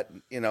win that.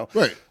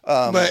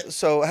 Right.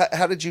 So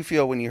how did you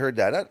feel when you heard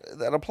that?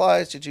 That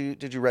applies. Did you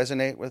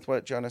resonate with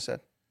what Jonah said?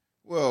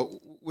 Well,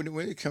 when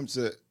it comes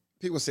to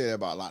people say that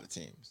about a lot of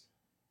teams.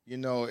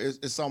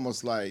 It's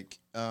almost like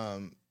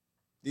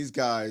these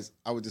guys,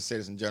 I would just say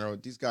this in general,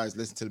 these guys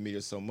listen to the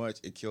media so much,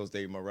 it kills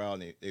their morale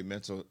and their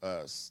mental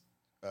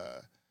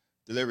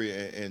delivery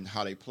and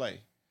how they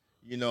play.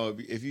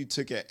 If you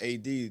took at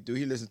AD, do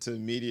he listen to the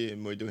media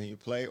and more doing he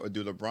play, or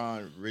do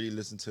LeBron really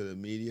listen to the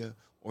media,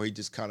 or he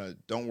just kind of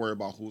don't worry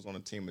about who's on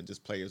the team and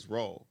just play his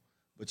role?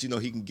 But, he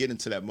can get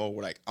into that mode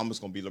where, I'm just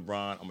going to be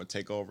LeBron, I'm going to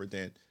take over.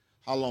 Then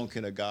how long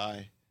can a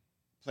guy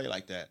play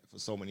like that for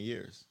so many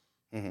years?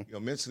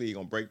 Mm-hmm. Mentally you're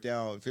gonna break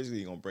down,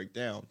 physically you're gonna break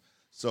down.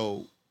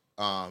 So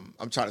I'm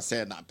trying to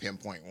say not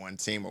pinpoint one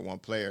team or one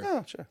player.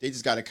 Oh, sure. They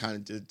just gotta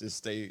kind of just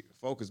stay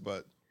focused.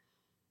 But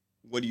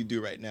what do you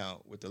do right now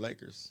with the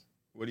Lakers?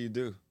 What do you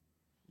do?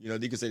 You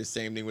can say the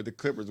same thing with the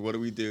Clippers. What do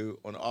we do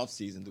on the off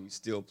season? Do we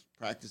still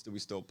practice? Do we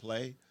still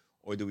play?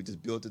 Or do we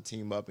just build the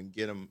team up and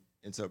get them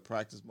into a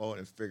practice mode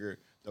and figure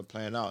the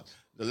plan out?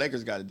 The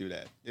Lakers got to do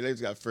that. The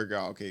Lakers got to figure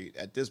out, okay,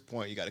 at this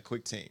point you got a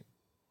quick team.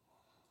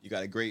 You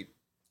got a great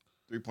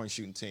 3-point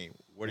shooting team.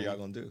 What are y'all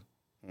gonna do?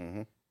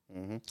 Mm-hmm.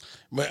 Mm-hmm.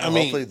 But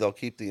hopefully they'll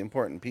keep the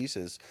important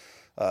pieces.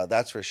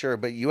 That's for sure.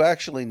 But you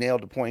actually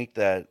nailed a point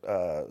that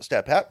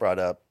Stat Pat brought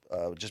up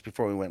just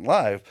before we went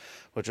live,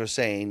 which was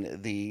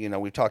saying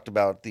we talked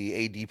about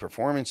the AD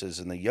performances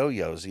and the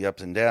yo-yos, the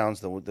ups and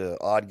downs, the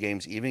odd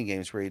games, even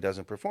games where he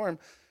doesn't perform.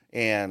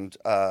 And,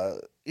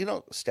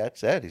 Stat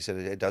said, he said,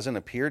 it doesn't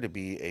appear to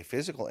be a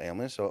physical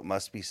ailment, so it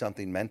must be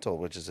something mental,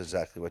 which is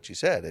exactly what you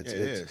said.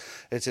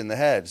 It's in the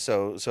head.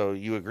 So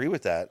you agree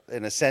with that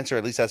in a sense, or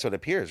at least that's what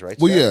appears, right?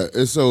 Well, yeah.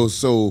 And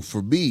so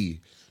for me,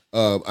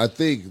 I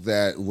think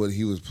that when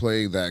he was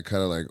playing that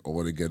kind of like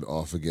on again,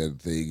 off again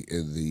thing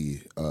in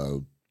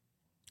the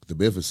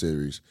Memphis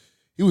series,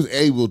 he was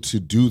able to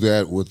do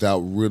that without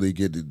really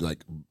getting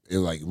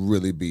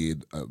really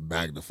being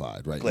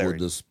magnified, right? When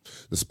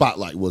the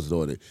spotlight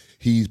wasn't on it.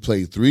 He's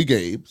played 3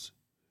 games.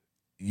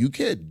 You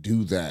can't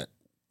do that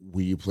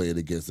when you're playing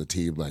against a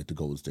team like the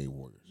Golden State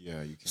Warriors.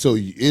 Yeah, you can. So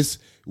it's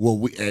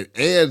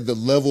and the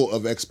level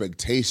of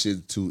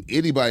expectation to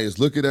anybody that's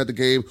looking at the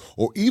game,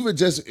 or even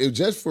just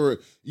for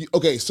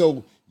okay.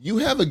 So you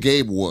have a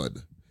game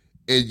 1.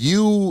 And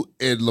you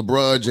and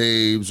LeBron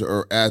James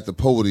are at the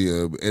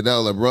podium, and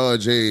now LeBron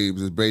James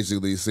is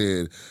basically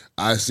saying,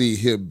 I see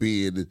him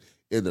being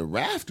in the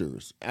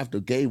rafters after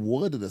game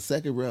 1 of the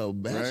second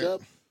round matchup.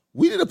 Right.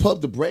 We need to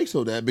pump the brakes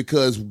on that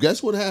because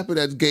guess what happened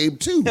at game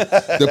 2?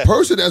 The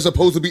person that's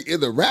supposed to be in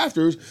the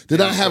rafters did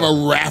not have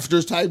a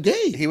rafters type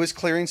game. He was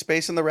clearing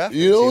space in the rafters.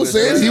 You know what I'm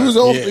saying? He was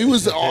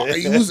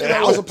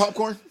that was a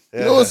popcorn? You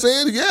know what I'm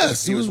saying?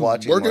 Yes, he was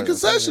watching working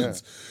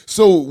concessions.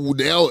 So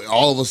now,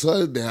 all of a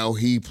sudden, now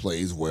he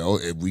plays well,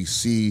 and we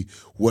see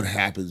what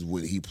happens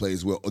when he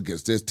plays well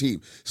against this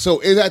team.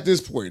 So, and at this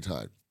point in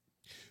time,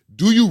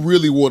 do you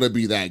really want to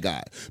be that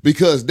guy?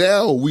 Because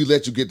now we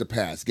let you get the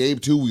pass. Game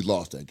 2, we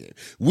lost that game.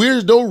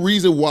 There's no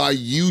reason why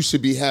you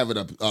should be having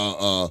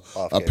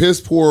a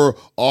piss poor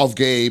off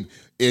game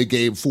in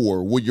Game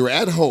 4 when you're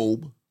at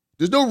home.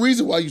 There's no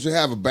reason why you should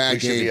have a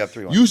bad game.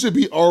 You should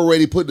be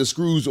already putting the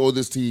screws on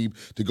this team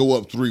to go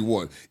up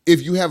 3-1.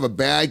 If you have a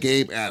bad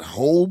game at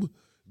home,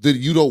 then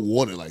you don't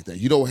want it like that.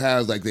 You don't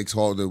have, like they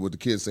call it, what the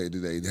kids say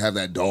today, have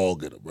that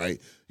dog in them, right?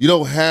 You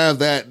don't have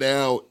that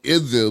now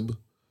in them,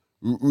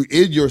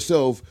 in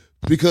yourself,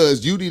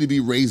 because you need to be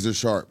razor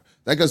sharp.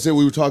 Like I said,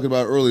 we were talking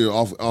about earlier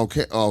off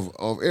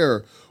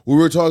air, we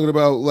were talking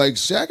about, like,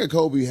 Shaq and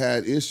Kobe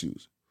had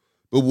issues.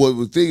 But what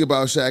the thing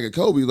about Shaq and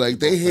Kobe, like,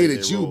 they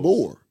hated you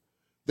more.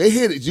 They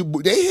hated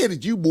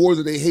you more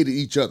than they hated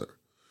each other.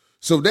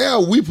 So now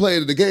we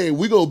playing the game,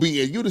 we gonna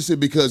be in unison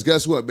because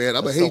guess what, man?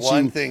 I'm gonna hate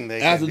you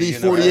after these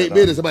 48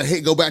 minutes. I'm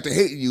gonna go back to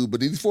hating you,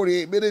 but these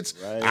 48 minutes,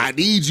 I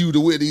need you to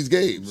win these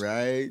games.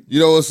 Right. You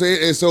know what I'm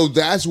saying? And so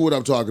that's what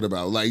I'm talking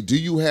about. Like, do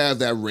you have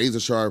that razor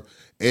sharp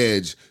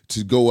edge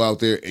to go out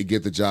there and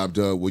get the job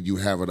done when you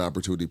have an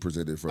opportunity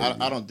presented for you?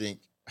 I don't think,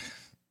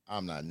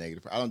 I'm not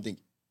negative. I don't think,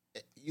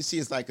 you see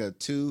it's like a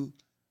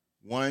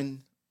 2-1.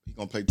 He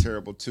gonna play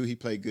terrible. 2, he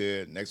play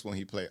good. Next one,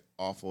 he play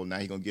awful. Now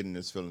he gonna get in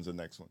his feelings the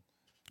next one.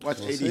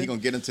 Watch AD, he gonna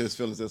get into his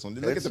feelings this one.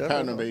 Look at the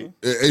pattern of it.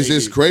 It's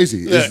just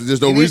crazy.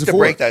 There's no reason to for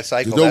break it. that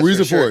cycle. There's no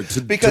reason for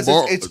it. Because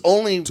it's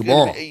only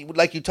tomorrow.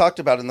 Like you talked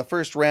about in the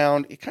first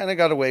round, he kind of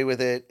got away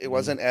with it. It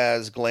wasn't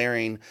as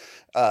glaring.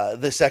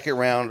 The second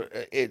round,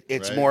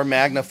 it's more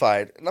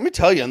magnified. Let me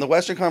tell you, in the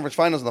Western Conference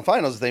Finals and the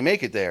finals, if they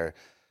make it there,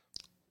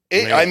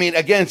 I mean,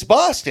 against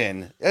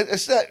Boston,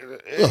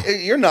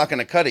 you're not going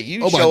to cut it.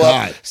 You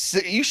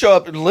show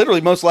up literally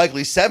most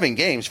likely 7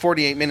 games,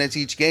 48 minutes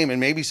each game, and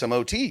maybe some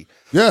OT.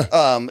 Yeah.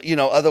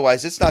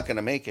 Otherwise it's not going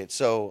to make it.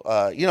 So,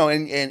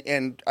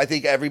 and I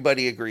think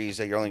everybody agrees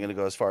that you're only going to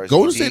go as far as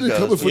Golden State is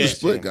coming for the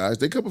split, guys.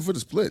 They coming for the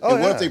split. And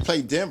what if they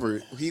play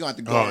Denver? He going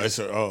to guard.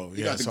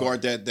 He got to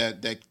guard that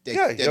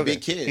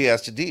big kid. He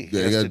has to D.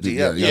 Yeah, he has to D.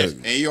 Yeah.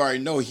 And you already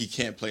know he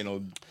can't play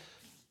no.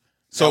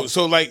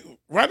 So like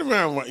right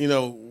around,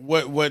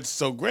 what's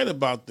so great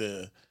about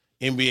the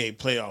NBA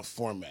playoff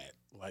format,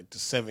 like the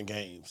 7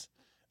 games,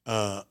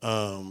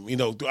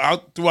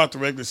 throughout the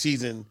regular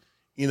season,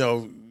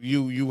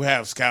 you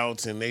have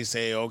scouts and they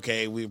say,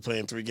 okay, we're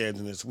playing 3 games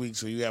in this week,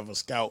 so you have a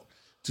scout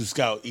to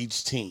scout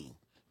each team,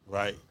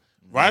 right?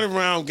 Mm-hmm. Right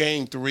around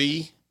game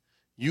 3,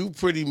 you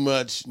pretty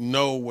much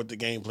know what the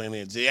game plan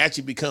is. It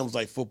actually becomes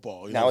like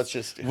football. Now it's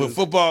just with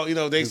football.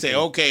 They say,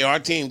 okay, our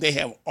team, they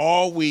have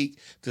all week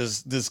to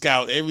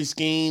scout every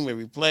scheme,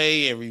 every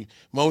play, every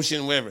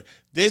motion, whatever.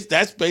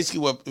 That's basically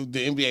what the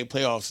NBA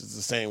playoffs is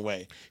the same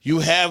way. You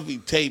have the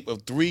tape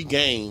of 3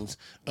 games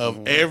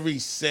of every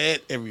set,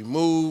 every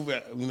move.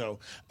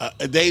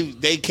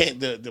 They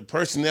can't. The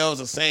personnel is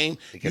the same.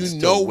 You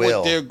know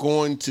what they're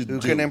going to do.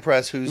 Who can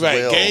impress who's right.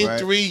 will. Game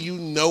 3, you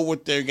know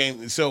what their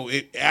game. So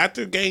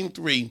after game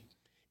 3,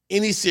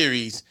 any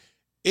series,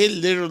 it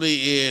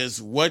literally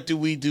is what do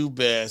we do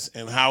best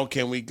and how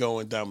can we go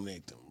and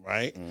dominate them,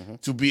 right? Mm-hmm.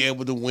 To be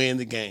able to win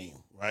the game,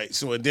 right?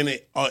 So then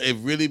it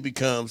really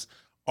becomes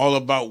all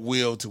about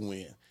will to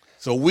win.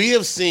 So we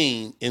have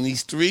seen in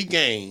these 3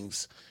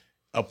 games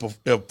a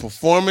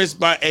performance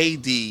by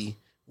AD,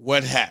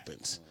 what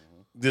happens.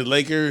 The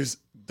Lakers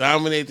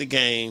dominate the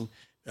game.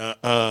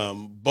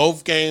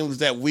 Both games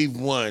that we've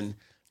won,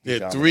 the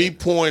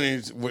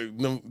 3-pointers,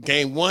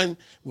 game 1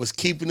 was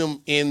keeping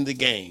them in the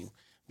game.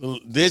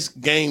 This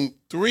game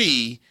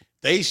 3,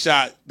 they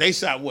shot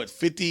what,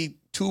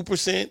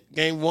 52%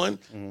 game 1?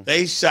 Mm-hmm.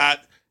 They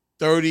shot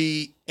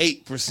 38%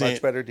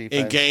 much better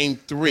defense in game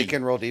 3. Pick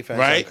and roll defense,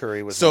 right?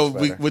 Curry was so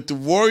much better. With the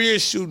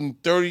Warriors shooting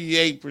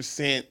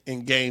 38%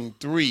 in game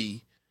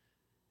 3,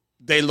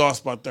 they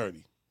lost by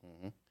 30,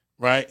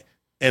 right?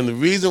 And the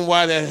reason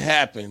why that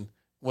happened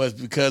was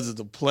because of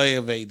the play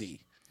of AD.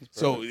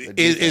 So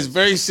it's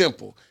very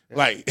simple.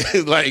 Yeah.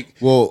 Like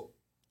well,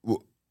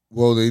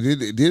 they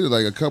did it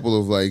like a couple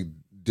of like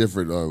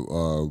different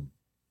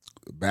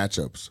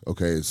matchups.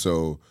 Okay,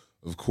 so.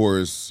 Of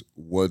course,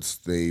 once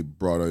they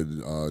brought in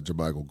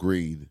JaMychal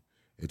Green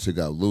and took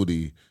out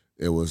Looney,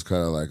 it was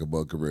kind of like a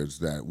bunker rinse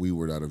that we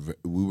were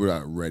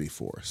not ready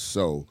for.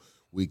 So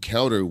we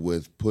countered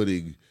with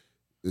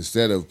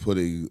instead of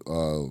putting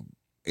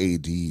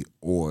AD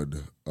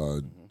on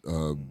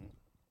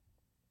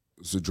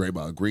so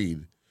Draymond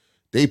Green,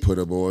 they put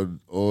him on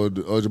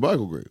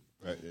JaMychal Green.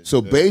 Right. So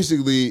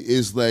basically,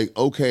 it's like,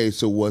 okay,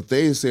 so what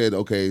they said,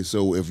 okay,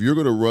 so if you're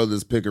going to run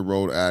this pick and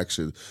roll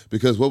action,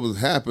 because what was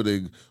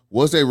happening,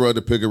 once they run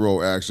the pick and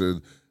roll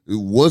action,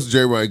 once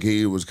Draymond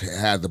Green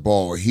had the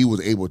ball, he was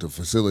able to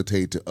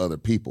facilitate to other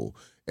people.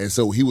 And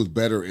so he was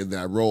better in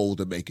that role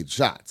than making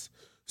shots.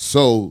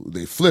 So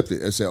they flipped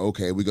it and said,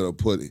 okay, we're going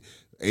to put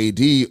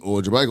AD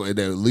or Jermichael, and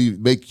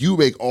then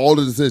make all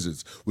the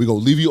decisions. We're gonna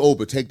leave you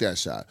open, take that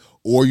shot,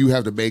 or you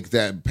have to make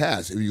that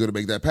pass. If you're gonna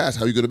make that pass,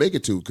 how are you gonna make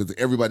it to? Because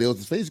everybody else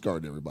is face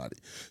guarding everybody.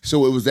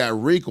 So it was that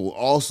wrinkle.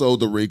 Also,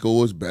 the wrinkle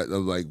was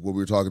like what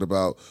we were talking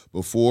about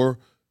before.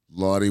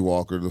 Lonnie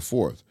Walker the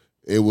fourth.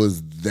 It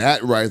was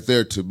that right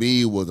there to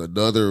me was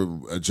another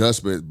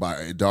adjustment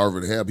by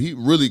Darvin Ham. He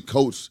really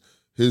coached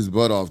his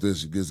butt off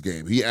this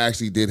game. He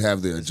actually did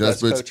have the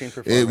adjustments. It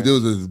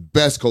was his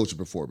best coaching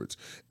performance.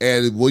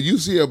 And what you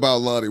see about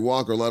Lonnie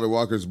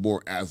Walker is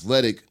more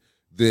athletic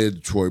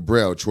than Troy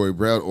Brown. Troy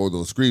Brown on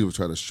those screens was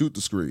trying to shoot the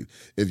screen.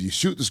 If you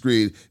shoot the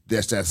screen,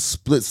 that's that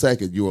split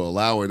second you're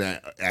allowing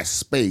that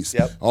space.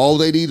 Yep. All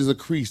they need is a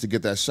crease to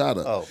get that shot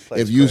up. Oh,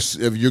 if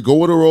you're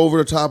going over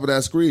the top of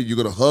that screen, you're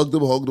gonna hug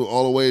them all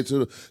the way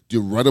to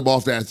you run them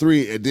off that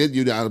three, and then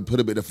you got to put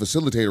them in a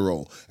facilitator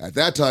role. At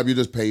that time, you're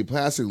just paying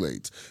passing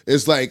lanes.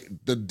 It's like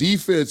the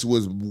defense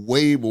was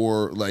way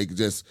more like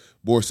just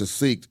more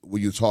succinct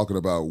when you're talking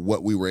about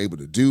what we were able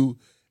to do.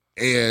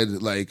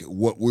 And like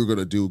what we're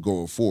gonna do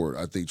going forward.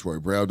 I think Troy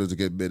Brown doesn't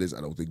get minutes. I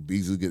don't think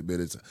Beasley get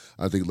minutes.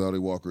 I think Lonnie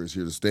Walker is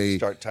here to stay.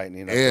 Start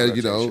tightening up. And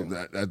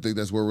I think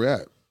that's where we're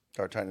at.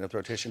 Start tightening up the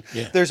rotation.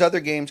 Yeah. There's other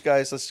games,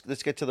 guys.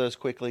 Let's get to those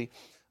quickly.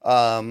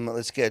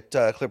 Let's get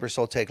Clippers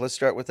Soul take. Let's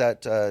start with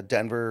that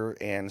Denver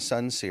and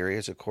Suns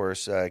series. Of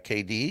course,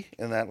 KD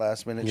in that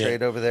last minute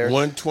trade over there.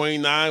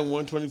 129,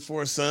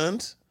 124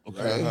 Suns.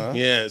 Okay.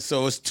 Yeah,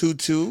 so it's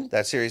 2-2.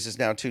 That series is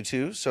now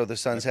 2-2, so the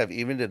Suns have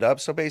evened it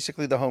up. So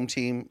basically the home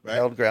team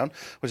held ground,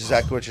 which is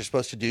exactly what you're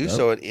supposed to do. Yep.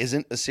 So it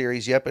isn't a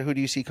series yet, but who do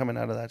you see coming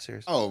out of that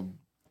series? Oh,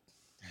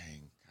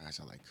 dang.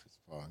 Gosh, I like Chris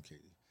Paul and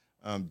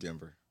KD.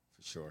 Denver,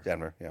 for sure.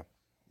 Denver, yeah.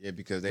 Yeah,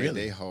 because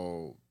they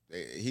hold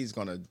he's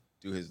going to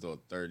do his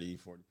little 30,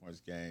 40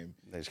 points game.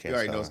 They just you can't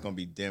already stop know it's him. going to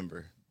be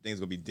Denver. Things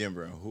going to be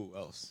Denver, and who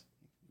else?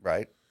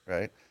 Right. Who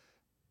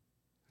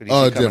do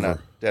you see coming Denver. out?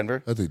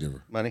 Denver? I think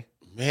Denver. Money?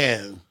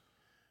 Man,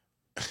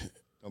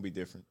 Gonna be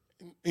different.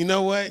 you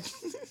know what?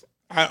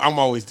 I'm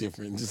always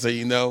different, just so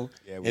you know.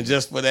 Yeah, and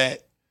just for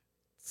that,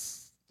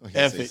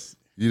 F it.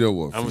 You know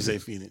what? I'm going to say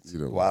Phoenix. You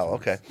know wow,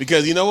 okay.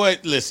 Because you know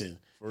what? Listen,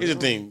 here's the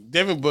thing.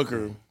 Devin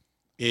Booker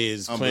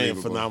is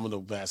playing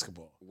phenomenal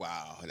basketball.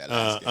 Wow.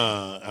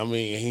 I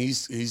mean,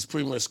 he's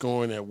pretty much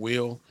scoring at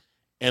will.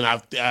 And I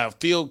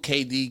feel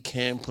KD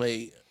can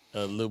play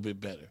a little bit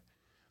better.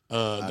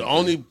 The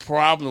only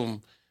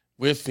problem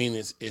with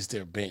Phoenix is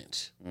their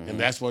bench, and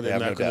that's where they're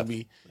not going to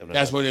be.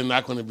 That's where they're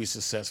not going to be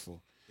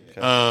successful.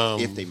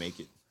 Okay. If they make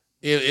it.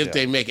 If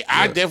they make it,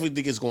 I definitely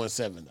think it's going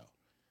 7 though.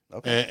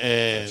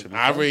 Okay, and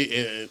I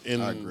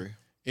agree.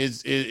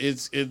 It's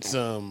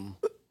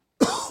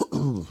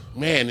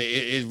man,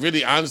 it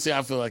really honestly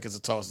I feel like it's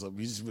a toss up.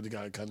 You just really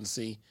got to kind of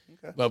see.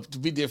 Okay. But to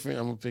be different,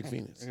 I'm gonna pick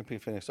Phoenix. You're gonna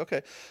pick Phoenix.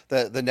 Okay.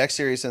 The next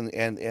series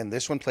and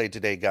this one played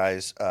today,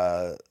 guys.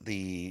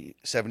 The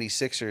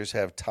 76ers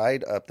have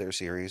tied up their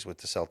series with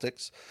the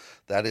Celtics.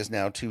 That is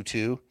now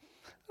 2-2.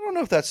 I don't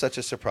know if that's such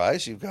a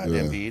surprise. You've got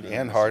Embiid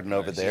and Harden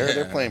over there. Yeah.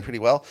 They're playing pretty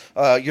well.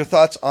 Your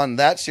thoughts on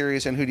that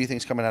series and who do you think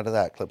is coming out of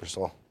that, Clippers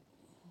Soul?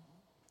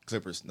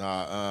 Clippers.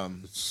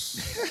 Boston.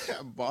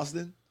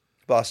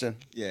 Boston.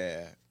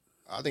 Yeah.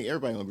 I think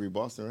everybody gonna agree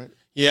Boston, right?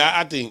 Yeah,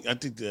 I think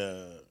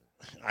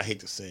I hate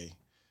to say,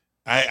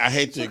 I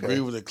hate to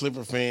agree with a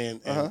Clipper fan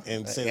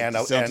and say and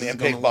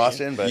pick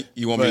Boston, but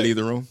you want me to leave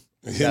the room?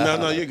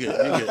 No, you're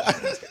good. You're good.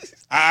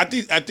 I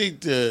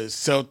think the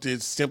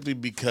Celtics simply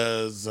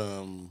because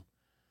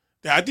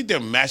I think they're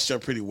matched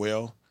up pretty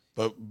well,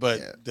 but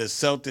the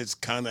Celtics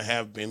kind of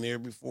have been there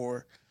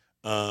before,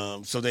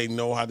 so they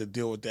know how to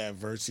deal with that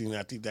adversity, and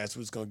I think that's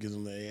what's going to give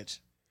them the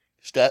edge.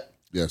 Stet?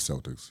 Yeah,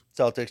 Celtics.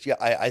 Yeah,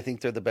 I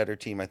think they're the better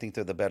team. I think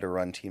they're the better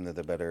run team. They're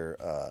the better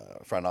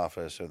front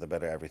office or the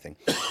better everything.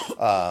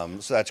 So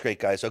that's great,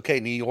 guys. Okay,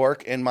 New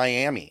York and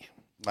Miami.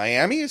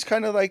 Miami is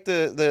kind of like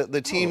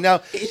the team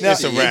now.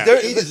 It's a wrap.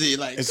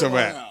 It's a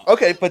wrap.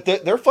 Okay, but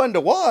they're fun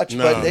to watch.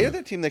 No. But they're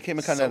the team that came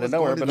kind of out of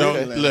nowhere. But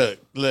okay.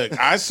 Look.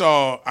 I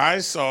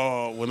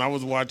saw when I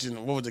was watching.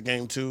 What was the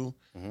game 2?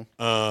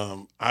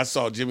 Mm-hmm. I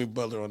saw Jimmy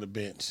Butler on the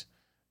bench,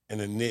 and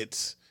the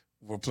Knicks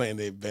were playing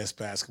their best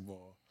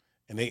basketball.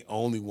 And they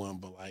only won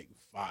by like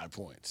 5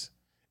 points.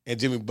 And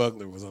Jimmy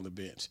Butler was on the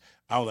bench.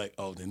 I was like,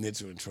 oh, the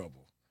Knicks are in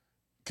trouble.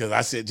 Because I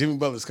said, Jimmy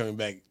Butler's coming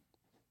back.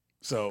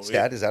 So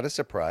Stat, is that a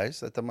surprise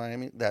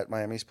that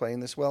Miami's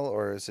playing this well?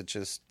 Or is it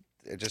just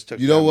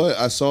took You know what?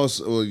 I saw,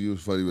 well, you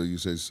funny when you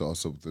say saw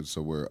something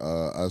somewhere.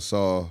 I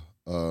saw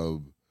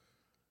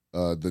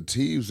the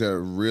teams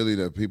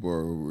that people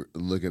are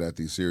looking at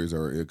these series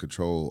are in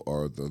control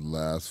are the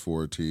last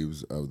 4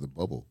 teams of the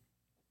bubble.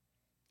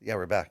 Yeah,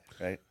 we're back,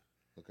 right?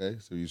 Okay,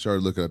 so you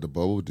started looking at the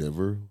bubble,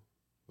 Denver.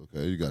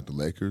 Okay, you got the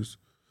Lakers,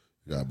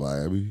 you got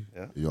Miami,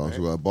 you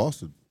also got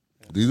Boston.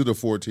 Yeah. These are the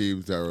 4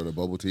 teams that are the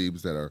bubble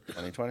teams that are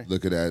 2020.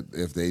 Looking at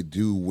if they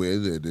do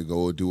win and they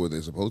go and do what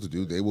they're supposed to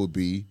do, they will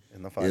be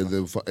in the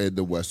final. in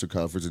the Western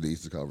Conference and the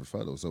Eastern Conference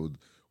final. So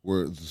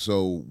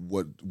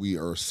what we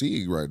are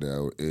seeing right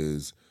now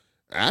is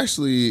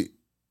actually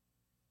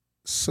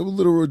some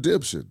little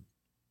redemption.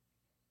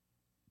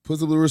 put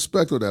some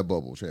respect on that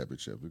bubble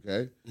championship,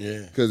 okay?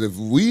 Yeah. Because if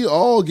we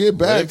all get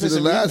back to the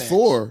last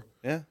four,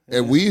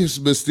 and we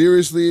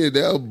mysteriously and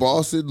now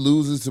Boston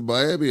loses to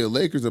Miami and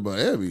Lakers to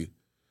Miami,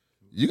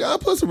 you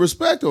gotta put some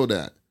respect on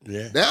that.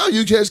 Yeah. Now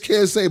you just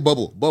can't say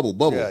bubble.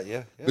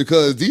 Yeah.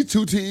 Because these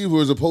two teams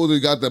were supposedly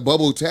got the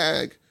bubble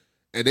tag,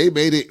 and they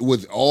made it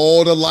with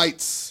all the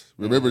lights.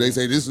 Remember, they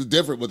say this is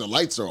different when the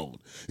lights are on.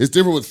 It's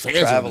different with fans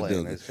in the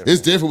building.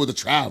 It's different with the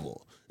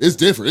travel. It's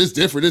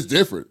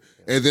different.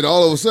 And then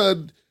all of a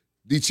sudden,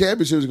 the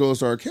championship is going to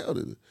start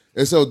counting.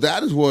 And so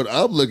that is what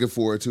I'm looking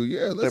forward to.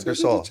 Yeah, let's get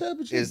the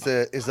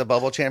championship. Is the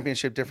bubble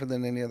championship different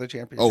than any other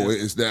championship? Oh,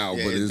 it's now.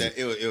 Yeah,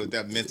 but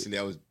that mentally,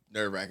 that was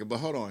nerve-wracking. But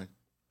hold on.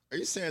 Are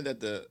you saying that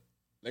the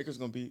Lakers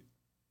going to beat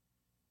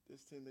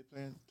this team they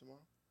playing tomorrow?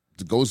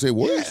 The Golden State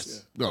Warriors?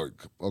 Yes. No,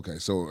 okay.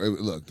 So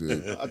look,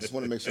 dude. I just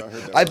want to make sure I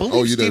heard that. I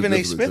believe Stephen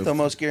A. Smith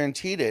almost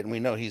guaranteed it, and we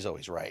know he's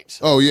always right.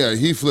 So. Oh yeah,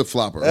 he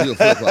flip-flopper. He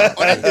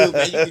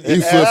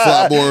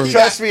flip-flop more.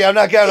 Trust me, I'm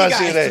not counting on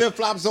Stephen A. He got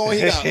flip-flops on.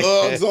 He got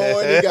Uggs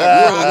on. He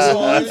got Crocs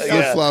on.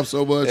 Flip-flop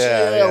so much.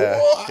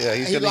 Yeah.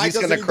 He's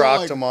gonna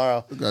croc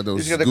tomorrow.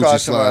 He's gonna croc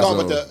tomorrow. No,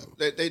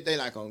 but they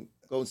not gonna.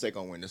 Golden State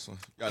gonna win this one.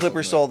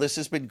 Clipper Soul, this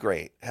has been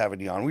great having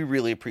you on. We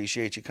really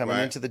appreciate you coming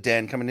into the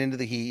den, coming into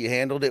the heat. You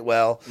handled it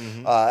well.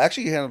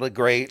 Actually, you handled it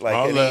great,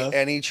 like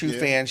any true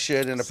fan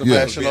should and a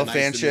professional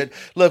fan should.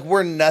 Look,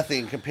 we're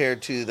nothing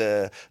compared to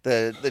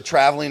the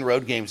traveling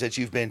road games that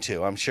you've been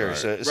to, I'm sure.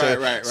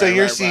 So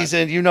you're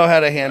seasoned. You know how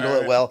to handle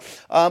it well.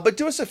 But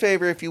do us a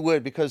favor if you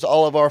would, because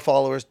all of our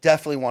followers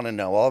definitely want to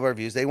know, all of our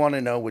views, they want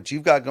to know what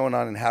you've got going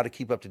on and how to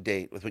keep up to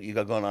date with what you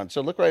got going on. So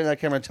look right in that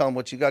camera and tell them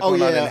what you got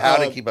going on and how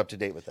to keep up to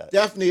date with that.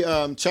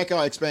 Definitely check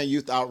out Expand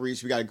Youth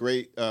Outreach. We got a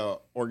great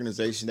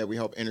organization that we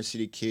help inner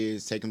city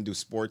kids, take them to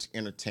sports,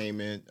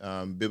 entertainment,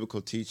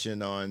 biblical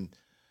teaching on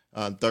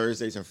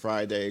Thursdays and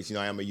Fridays. You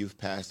know, I am a youth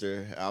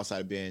pastor.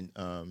 Outside of being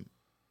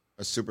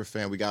a super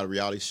fan, we got a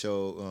reality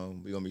show.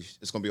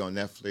 It's gonna be on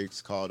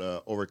Netflix called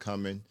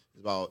Overcoming. It's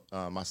about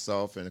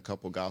myself and a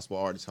couple of gospel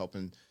artists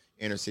helping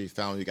inner city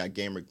families. We got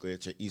Gamer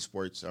Glitch, an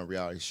esports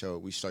reality show.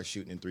 We start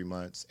shooting in 3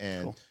 months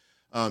and. Cool.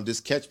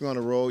 Just catch me on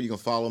the road. You can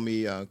follow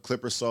me,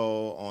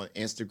 clipperssoul on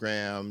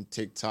Instagram,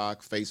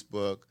 TikTok,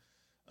 Facebook,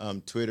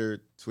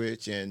 Twitter,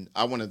 Twitch. And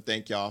I want to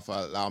thank y'all for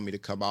allowing me to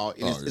come out.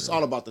 It's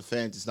all about the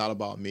fans. It's not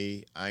about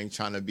me. I ain't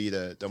trying to be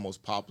the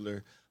most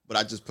popular, but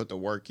I just put the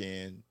work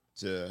in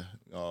to,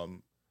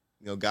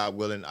 God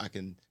willing, I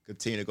can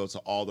continue to go to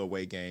all the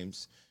away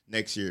games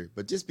next year,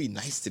 but just be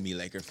nice to me,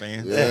 Laker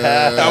fans.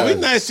 No, we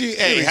nice to you.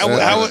 Hey,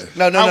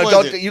 no,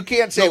 don't. You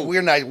can't say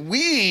we're nice.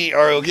 We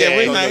are okay. Yeah,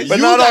 we're nice. But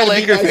not all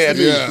Laker fans.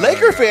 Yeah.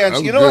 Laker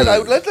fans, you know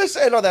what? Let's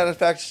say all that. In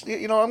fact,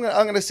 I'm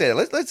going to say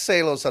it. Let's say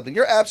a little something.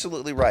 You're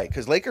absolutely right,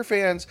 because Laker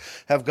fans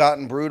have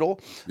gotten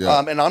brutal. Yeah.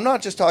 And I'm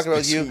not just talking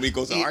about you.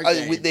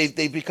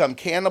 They've become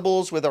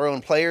cannibals with our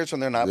own players when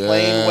they're not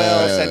playing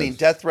well, sending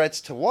death threats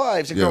to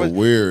wives. And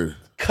weird.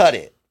 Cut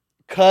it.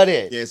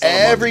 Yeah,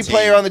 every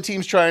player on the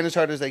team's trying as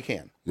hard as they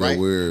can. Right?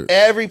 Weird.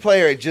 Every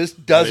player, it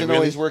just doesn't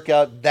always work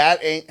out.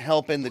 That ain't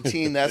helping the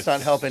team. That's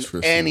not helping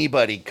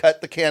anybody.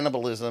 Cut the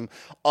cannibalism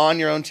on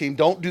your own team.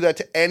 Don't do that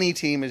to any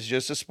team. It's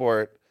just a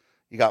sport.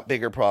 You got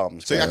bigger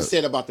problems. So you got to say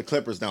it about the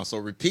Clippers now. So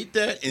repeat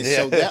that and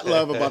show that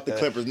love about the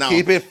Clippers now.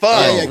 Keep it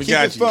fun. Keep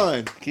it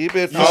fun. Keep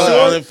it fun.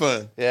 All in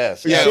fun.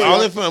 Yes. Yeah,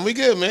 all in fun. We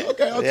good, man.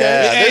 Okay.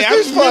 Yeah, hey,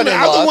 there's fun.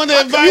 I'm the one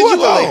that invited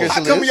you on.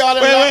 How come y'all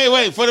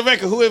Wait. For the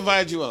record, who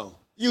invited you on?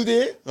 You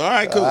did. All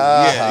right, cool.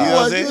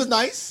 He was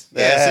nice.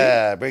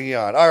 Yeah, bring you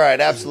on. All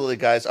right, absolutely,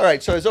 guys. All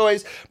right, so as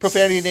always,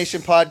 Profanity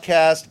Nation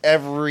podcast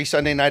every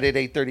Sunday night at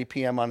 8:30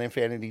 p.m. on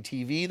Infinity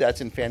TV.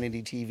 That's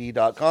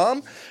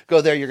infinitytv.com.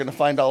 Go there. You're going to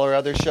find all our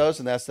other shows,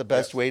 and that's the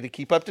best way to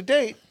keep up to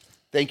date.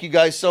 Thank you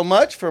guys so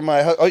much for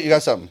my... Oh, you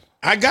got something.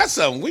 I got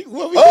something.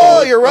 What we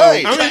doing? You're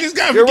right. I mean, this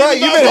guy. You're right.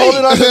 You've been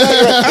holding on to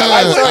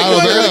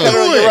that.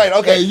 You're right.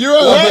 Okay.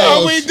 What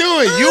are we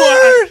doing? You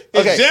are.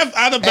 Is Jeff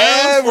out of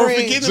bounds for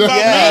forgetting about me?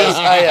 Yes,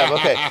 I am.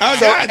 Okay.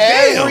 So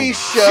every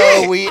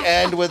show we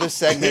end with a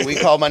segment we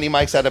call Money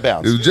Mike's Out of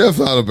Bounds. Is Jeff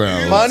out of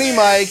bounds? Money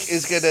Mike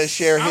is going to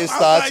share his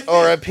thoughts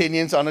or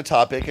opinions on a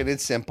topic, and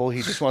it's simple.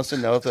 He just wants to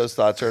know if those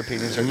thoughts or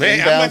opinions are in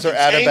bounds or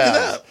out of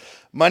bounds.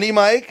 Money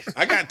Mike.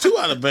 I got 2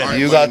 out of bounds.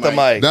 You got the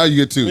mic. Now you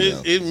get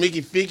 2. It's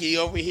Mickey Ficky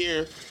over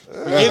here.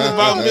 Forgetting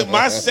about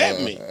my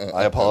segment.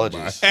 I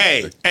apologize.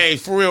 Hey,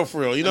 for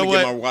real. You know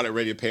what? Get my wallet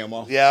ready to pay him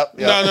off. Yep.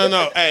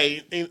 No.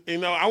 Hey,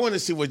 I want to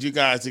see what you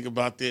guys think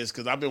about this,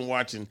 because I've been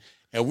watching,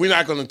 and we're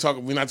not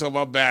talking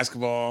about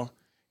basketball.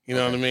 You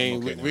know what I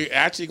mean? We're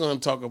actually going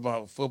to talk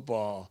about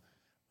football.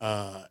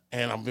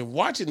 And I've been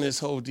watching this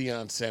whole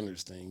Deion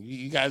Sanders thing.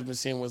 You guys been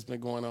seeing what's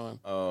been going on?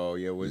 Oh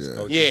yeah,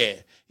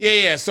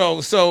 yeah.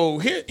 So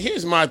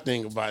here's my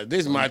thing about it.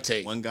 This is my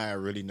take. One guy I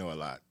really know a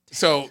lot.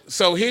 So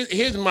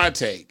here's my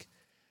take.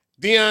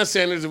 Deion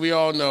Sanders, we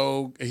all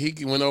know, he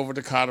went over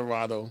to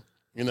Colorado,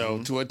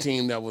 to a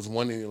team that was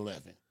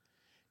 1-11.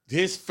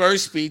 His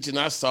first speech, and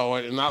I saw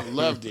it and I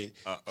loved it.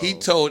 He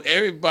told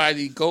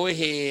everybody, "Go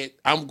ahead,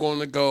 I'm going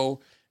to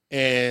go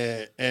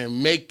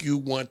and make you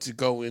want to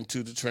go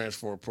into the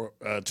transfer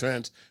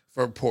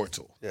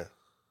portal. Yeah.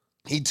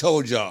 He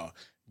told y'all,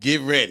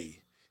 get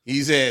ready.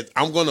 He said,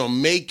 I'm going to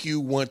make you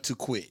want to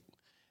quit.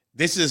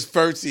 This is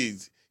first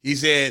season. He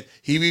said,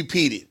 he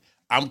repeated,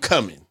 I'm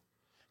coming,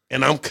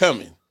 and I'm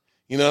coming.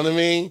 You know what I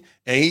mean?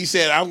 And he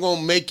said, I'm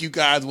going to make you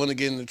guys want to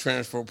get in the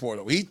transfer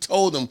portal. He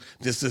told them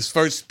this is his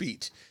first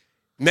speech.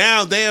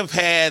 Now they have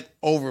had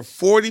over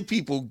 40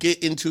 people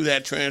get into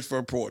that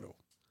transfer portal,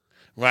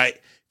 right?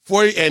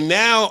 40, and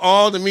now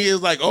all the media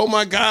is like, oh,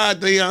 my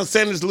God, Deion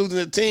Sanders losing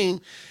the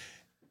team.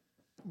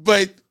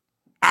 But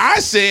I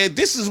said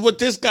this is what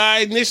this guy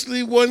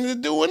initially wanted to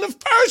do in the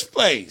first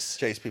place.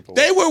 Chase people.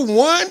 They were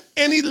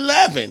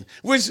 1-11,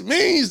 which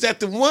means that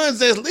the ones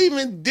that's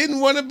leaving didn't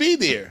want to be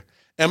there.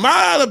 Am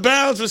I out of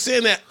bounds for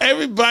saying that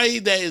everybody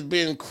that has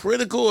been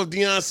critical of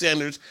Deion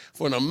Sanders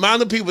for the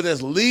amount of people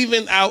that's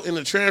leaving out in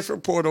the transfer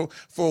portal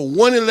for a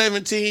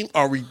 1-11 team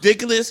are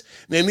ridiculous?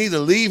 They need to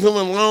leave him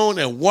alone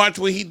and watch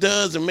what he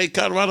does and make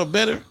Colorado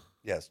better?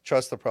 Yes,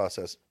 trust the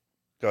process.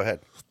 Go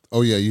ahead.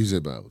 Oh, yeah, use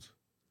it, bounds.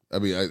 I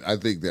mean, I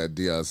think that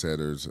Deion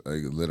Sanders,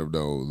 let him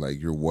know,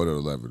 like, you're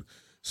 1-11.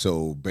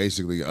 So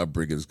basically, I'm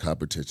bringing his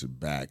competition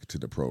back to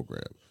the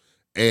program.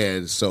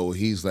 And so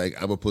he's like,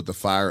 I'm going to put the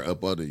fire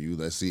up under you.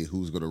 Let's see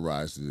who's going to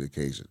rise to the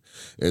occasion.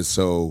 And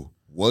so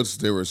once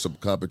there was some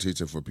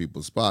competition for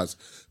people's spots,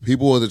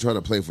 people wasn't trying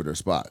to play for their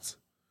spots.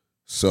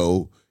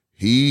 So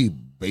he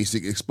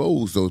basically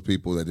exposed those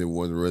people that didn't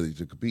want really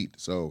to compete.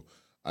 So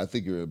I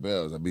think you're in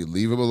bounds. I mean,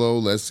 leave him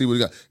alone. Let's see what he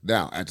got.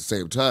 Now, at the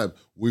same time,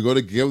 we're going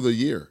to give him the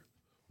year.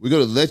 We're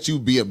going to let you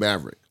be a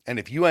Maverick. And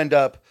if you end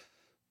up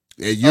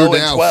and you're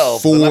now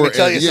 12, 4, let me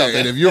tell you yeah, something.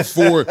 and if you're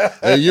 4,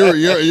 and you're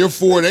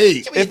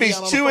 4-8. If he's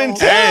 2-10,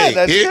 Hey,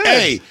 that's good.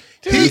 Hey,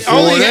 He's he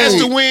only 4-8. has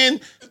to win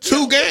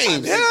 2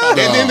 games. Yeah, And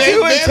then they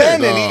 2-10,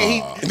 better.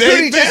 and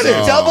They he just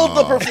better. doubled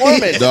the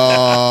performance.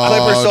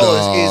 Clipper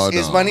Soul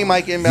is Money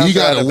Mike inbound. He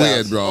got to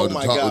win, bro. Oh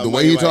my God, the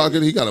way he's Money Mike.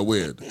 talking, he got to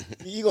win.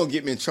 You're going to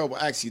get me in trouble.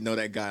 I actually know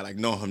that guy. Like,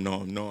 know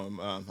him.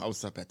 I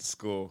was up at the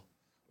school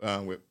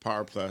with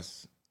Power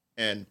Plus.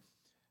 And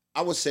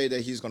I would say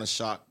that he's going to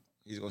shock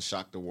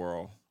the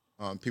world.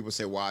 People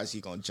say, why is he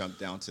going to jump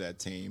down to that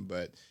team?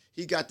 But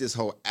he got this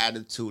whole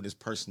attitude, his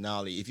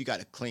personality. If you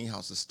got a clean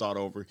house to start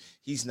over,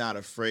 he's not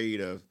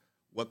afraid of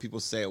what people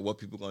say or what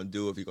people going to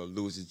do if he's going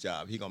to lose his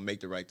job. He's going to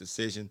make the right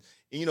decision.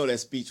 And you know that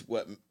speech,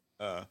 what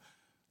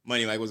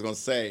Money Mike was going to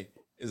say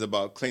is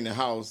about cleaning the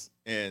house.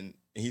 And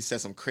he said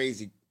some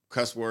crazy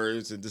cuss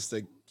words and just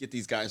to get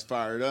these guys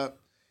fired up.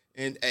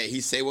 And hey,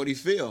 he say what he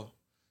feel.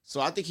 So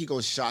I think he's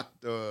going to shock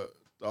the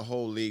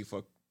whole league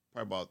for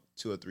probably about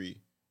 2 or 3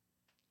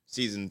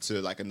 seasons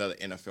to like another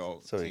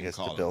NFL So he team gets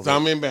to calling. build So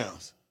I'm in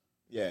bounds.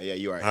 Yeah,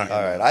 you're right.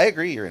 All right, I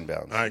agree you're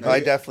inbound. I agree. I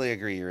definitely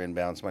agree you're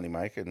inbounds, Money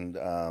Mike, and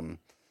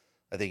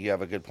I think you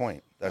have a good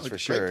point. That's for Great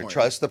sure. point.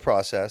 Trust the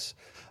process.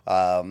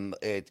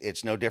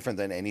 It's no different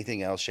than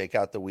anything else. Shake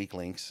out the weak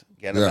links,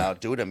 get them out,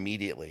 do it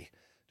immediately.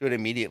 Do it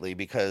immediately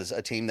because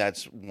a team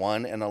that's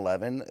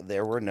 1-11,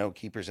 there were no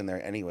keepers in there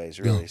anyways,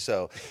 really.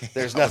 So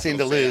there's nothing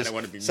to lose.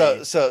 So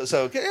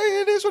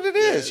it is what it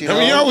is. You know? I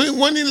mean, y'all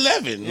win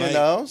 1-11. You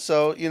know,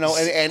 so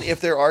and if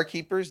there are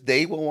keepers,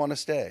 they will want to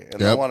stay and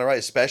they'll want to write,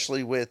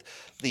 especially with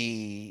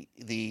the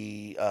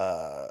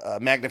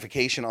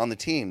magnification on the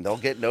team. They'll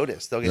get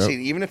noticed. They'll get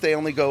seen, even if they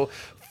only go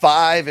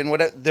 5 and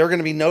whatever. They're going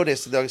to be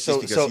noticed. So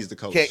he's the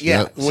coach.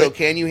 So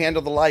can you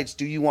handle the lights?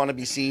 Do you want to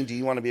be seen? Do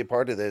you want to be a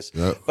part of this?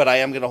 But I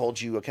am going to hold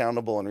you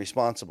accountable and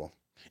responsible.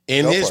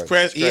 In his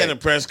press, he had a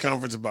press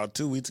conference about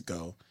 2 weeks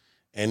ago,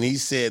 and he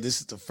said this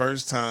is the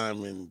first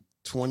time in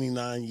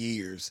 29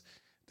 years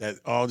that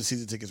all the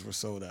season tickets were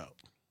sold out.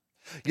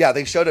 Yeah,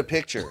 they showed a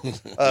picture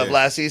of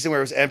last season where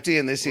it was empty,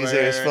 and this season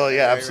it's full.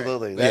 Yeah,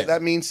 absolutely.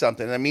 That means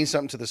something. That means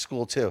something to the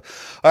school too.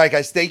 All right,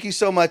 guys, thank you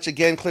so much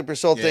again, Clipper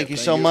Soul. Thank you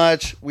so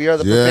much. We are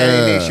the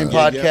Profanity Nation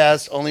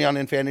podcast, only on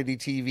Infinity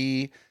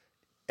TV,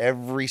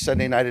 every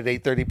Sunday night at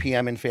 8:30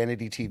 p.m.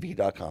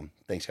 InfinityTV.com.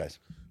 Thanks, guys.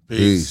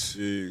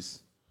 Peace.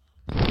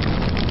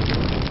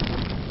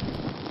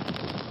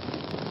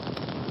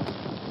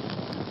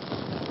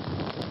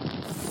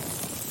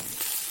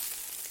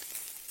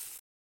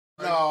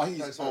 No,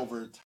 he's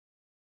over.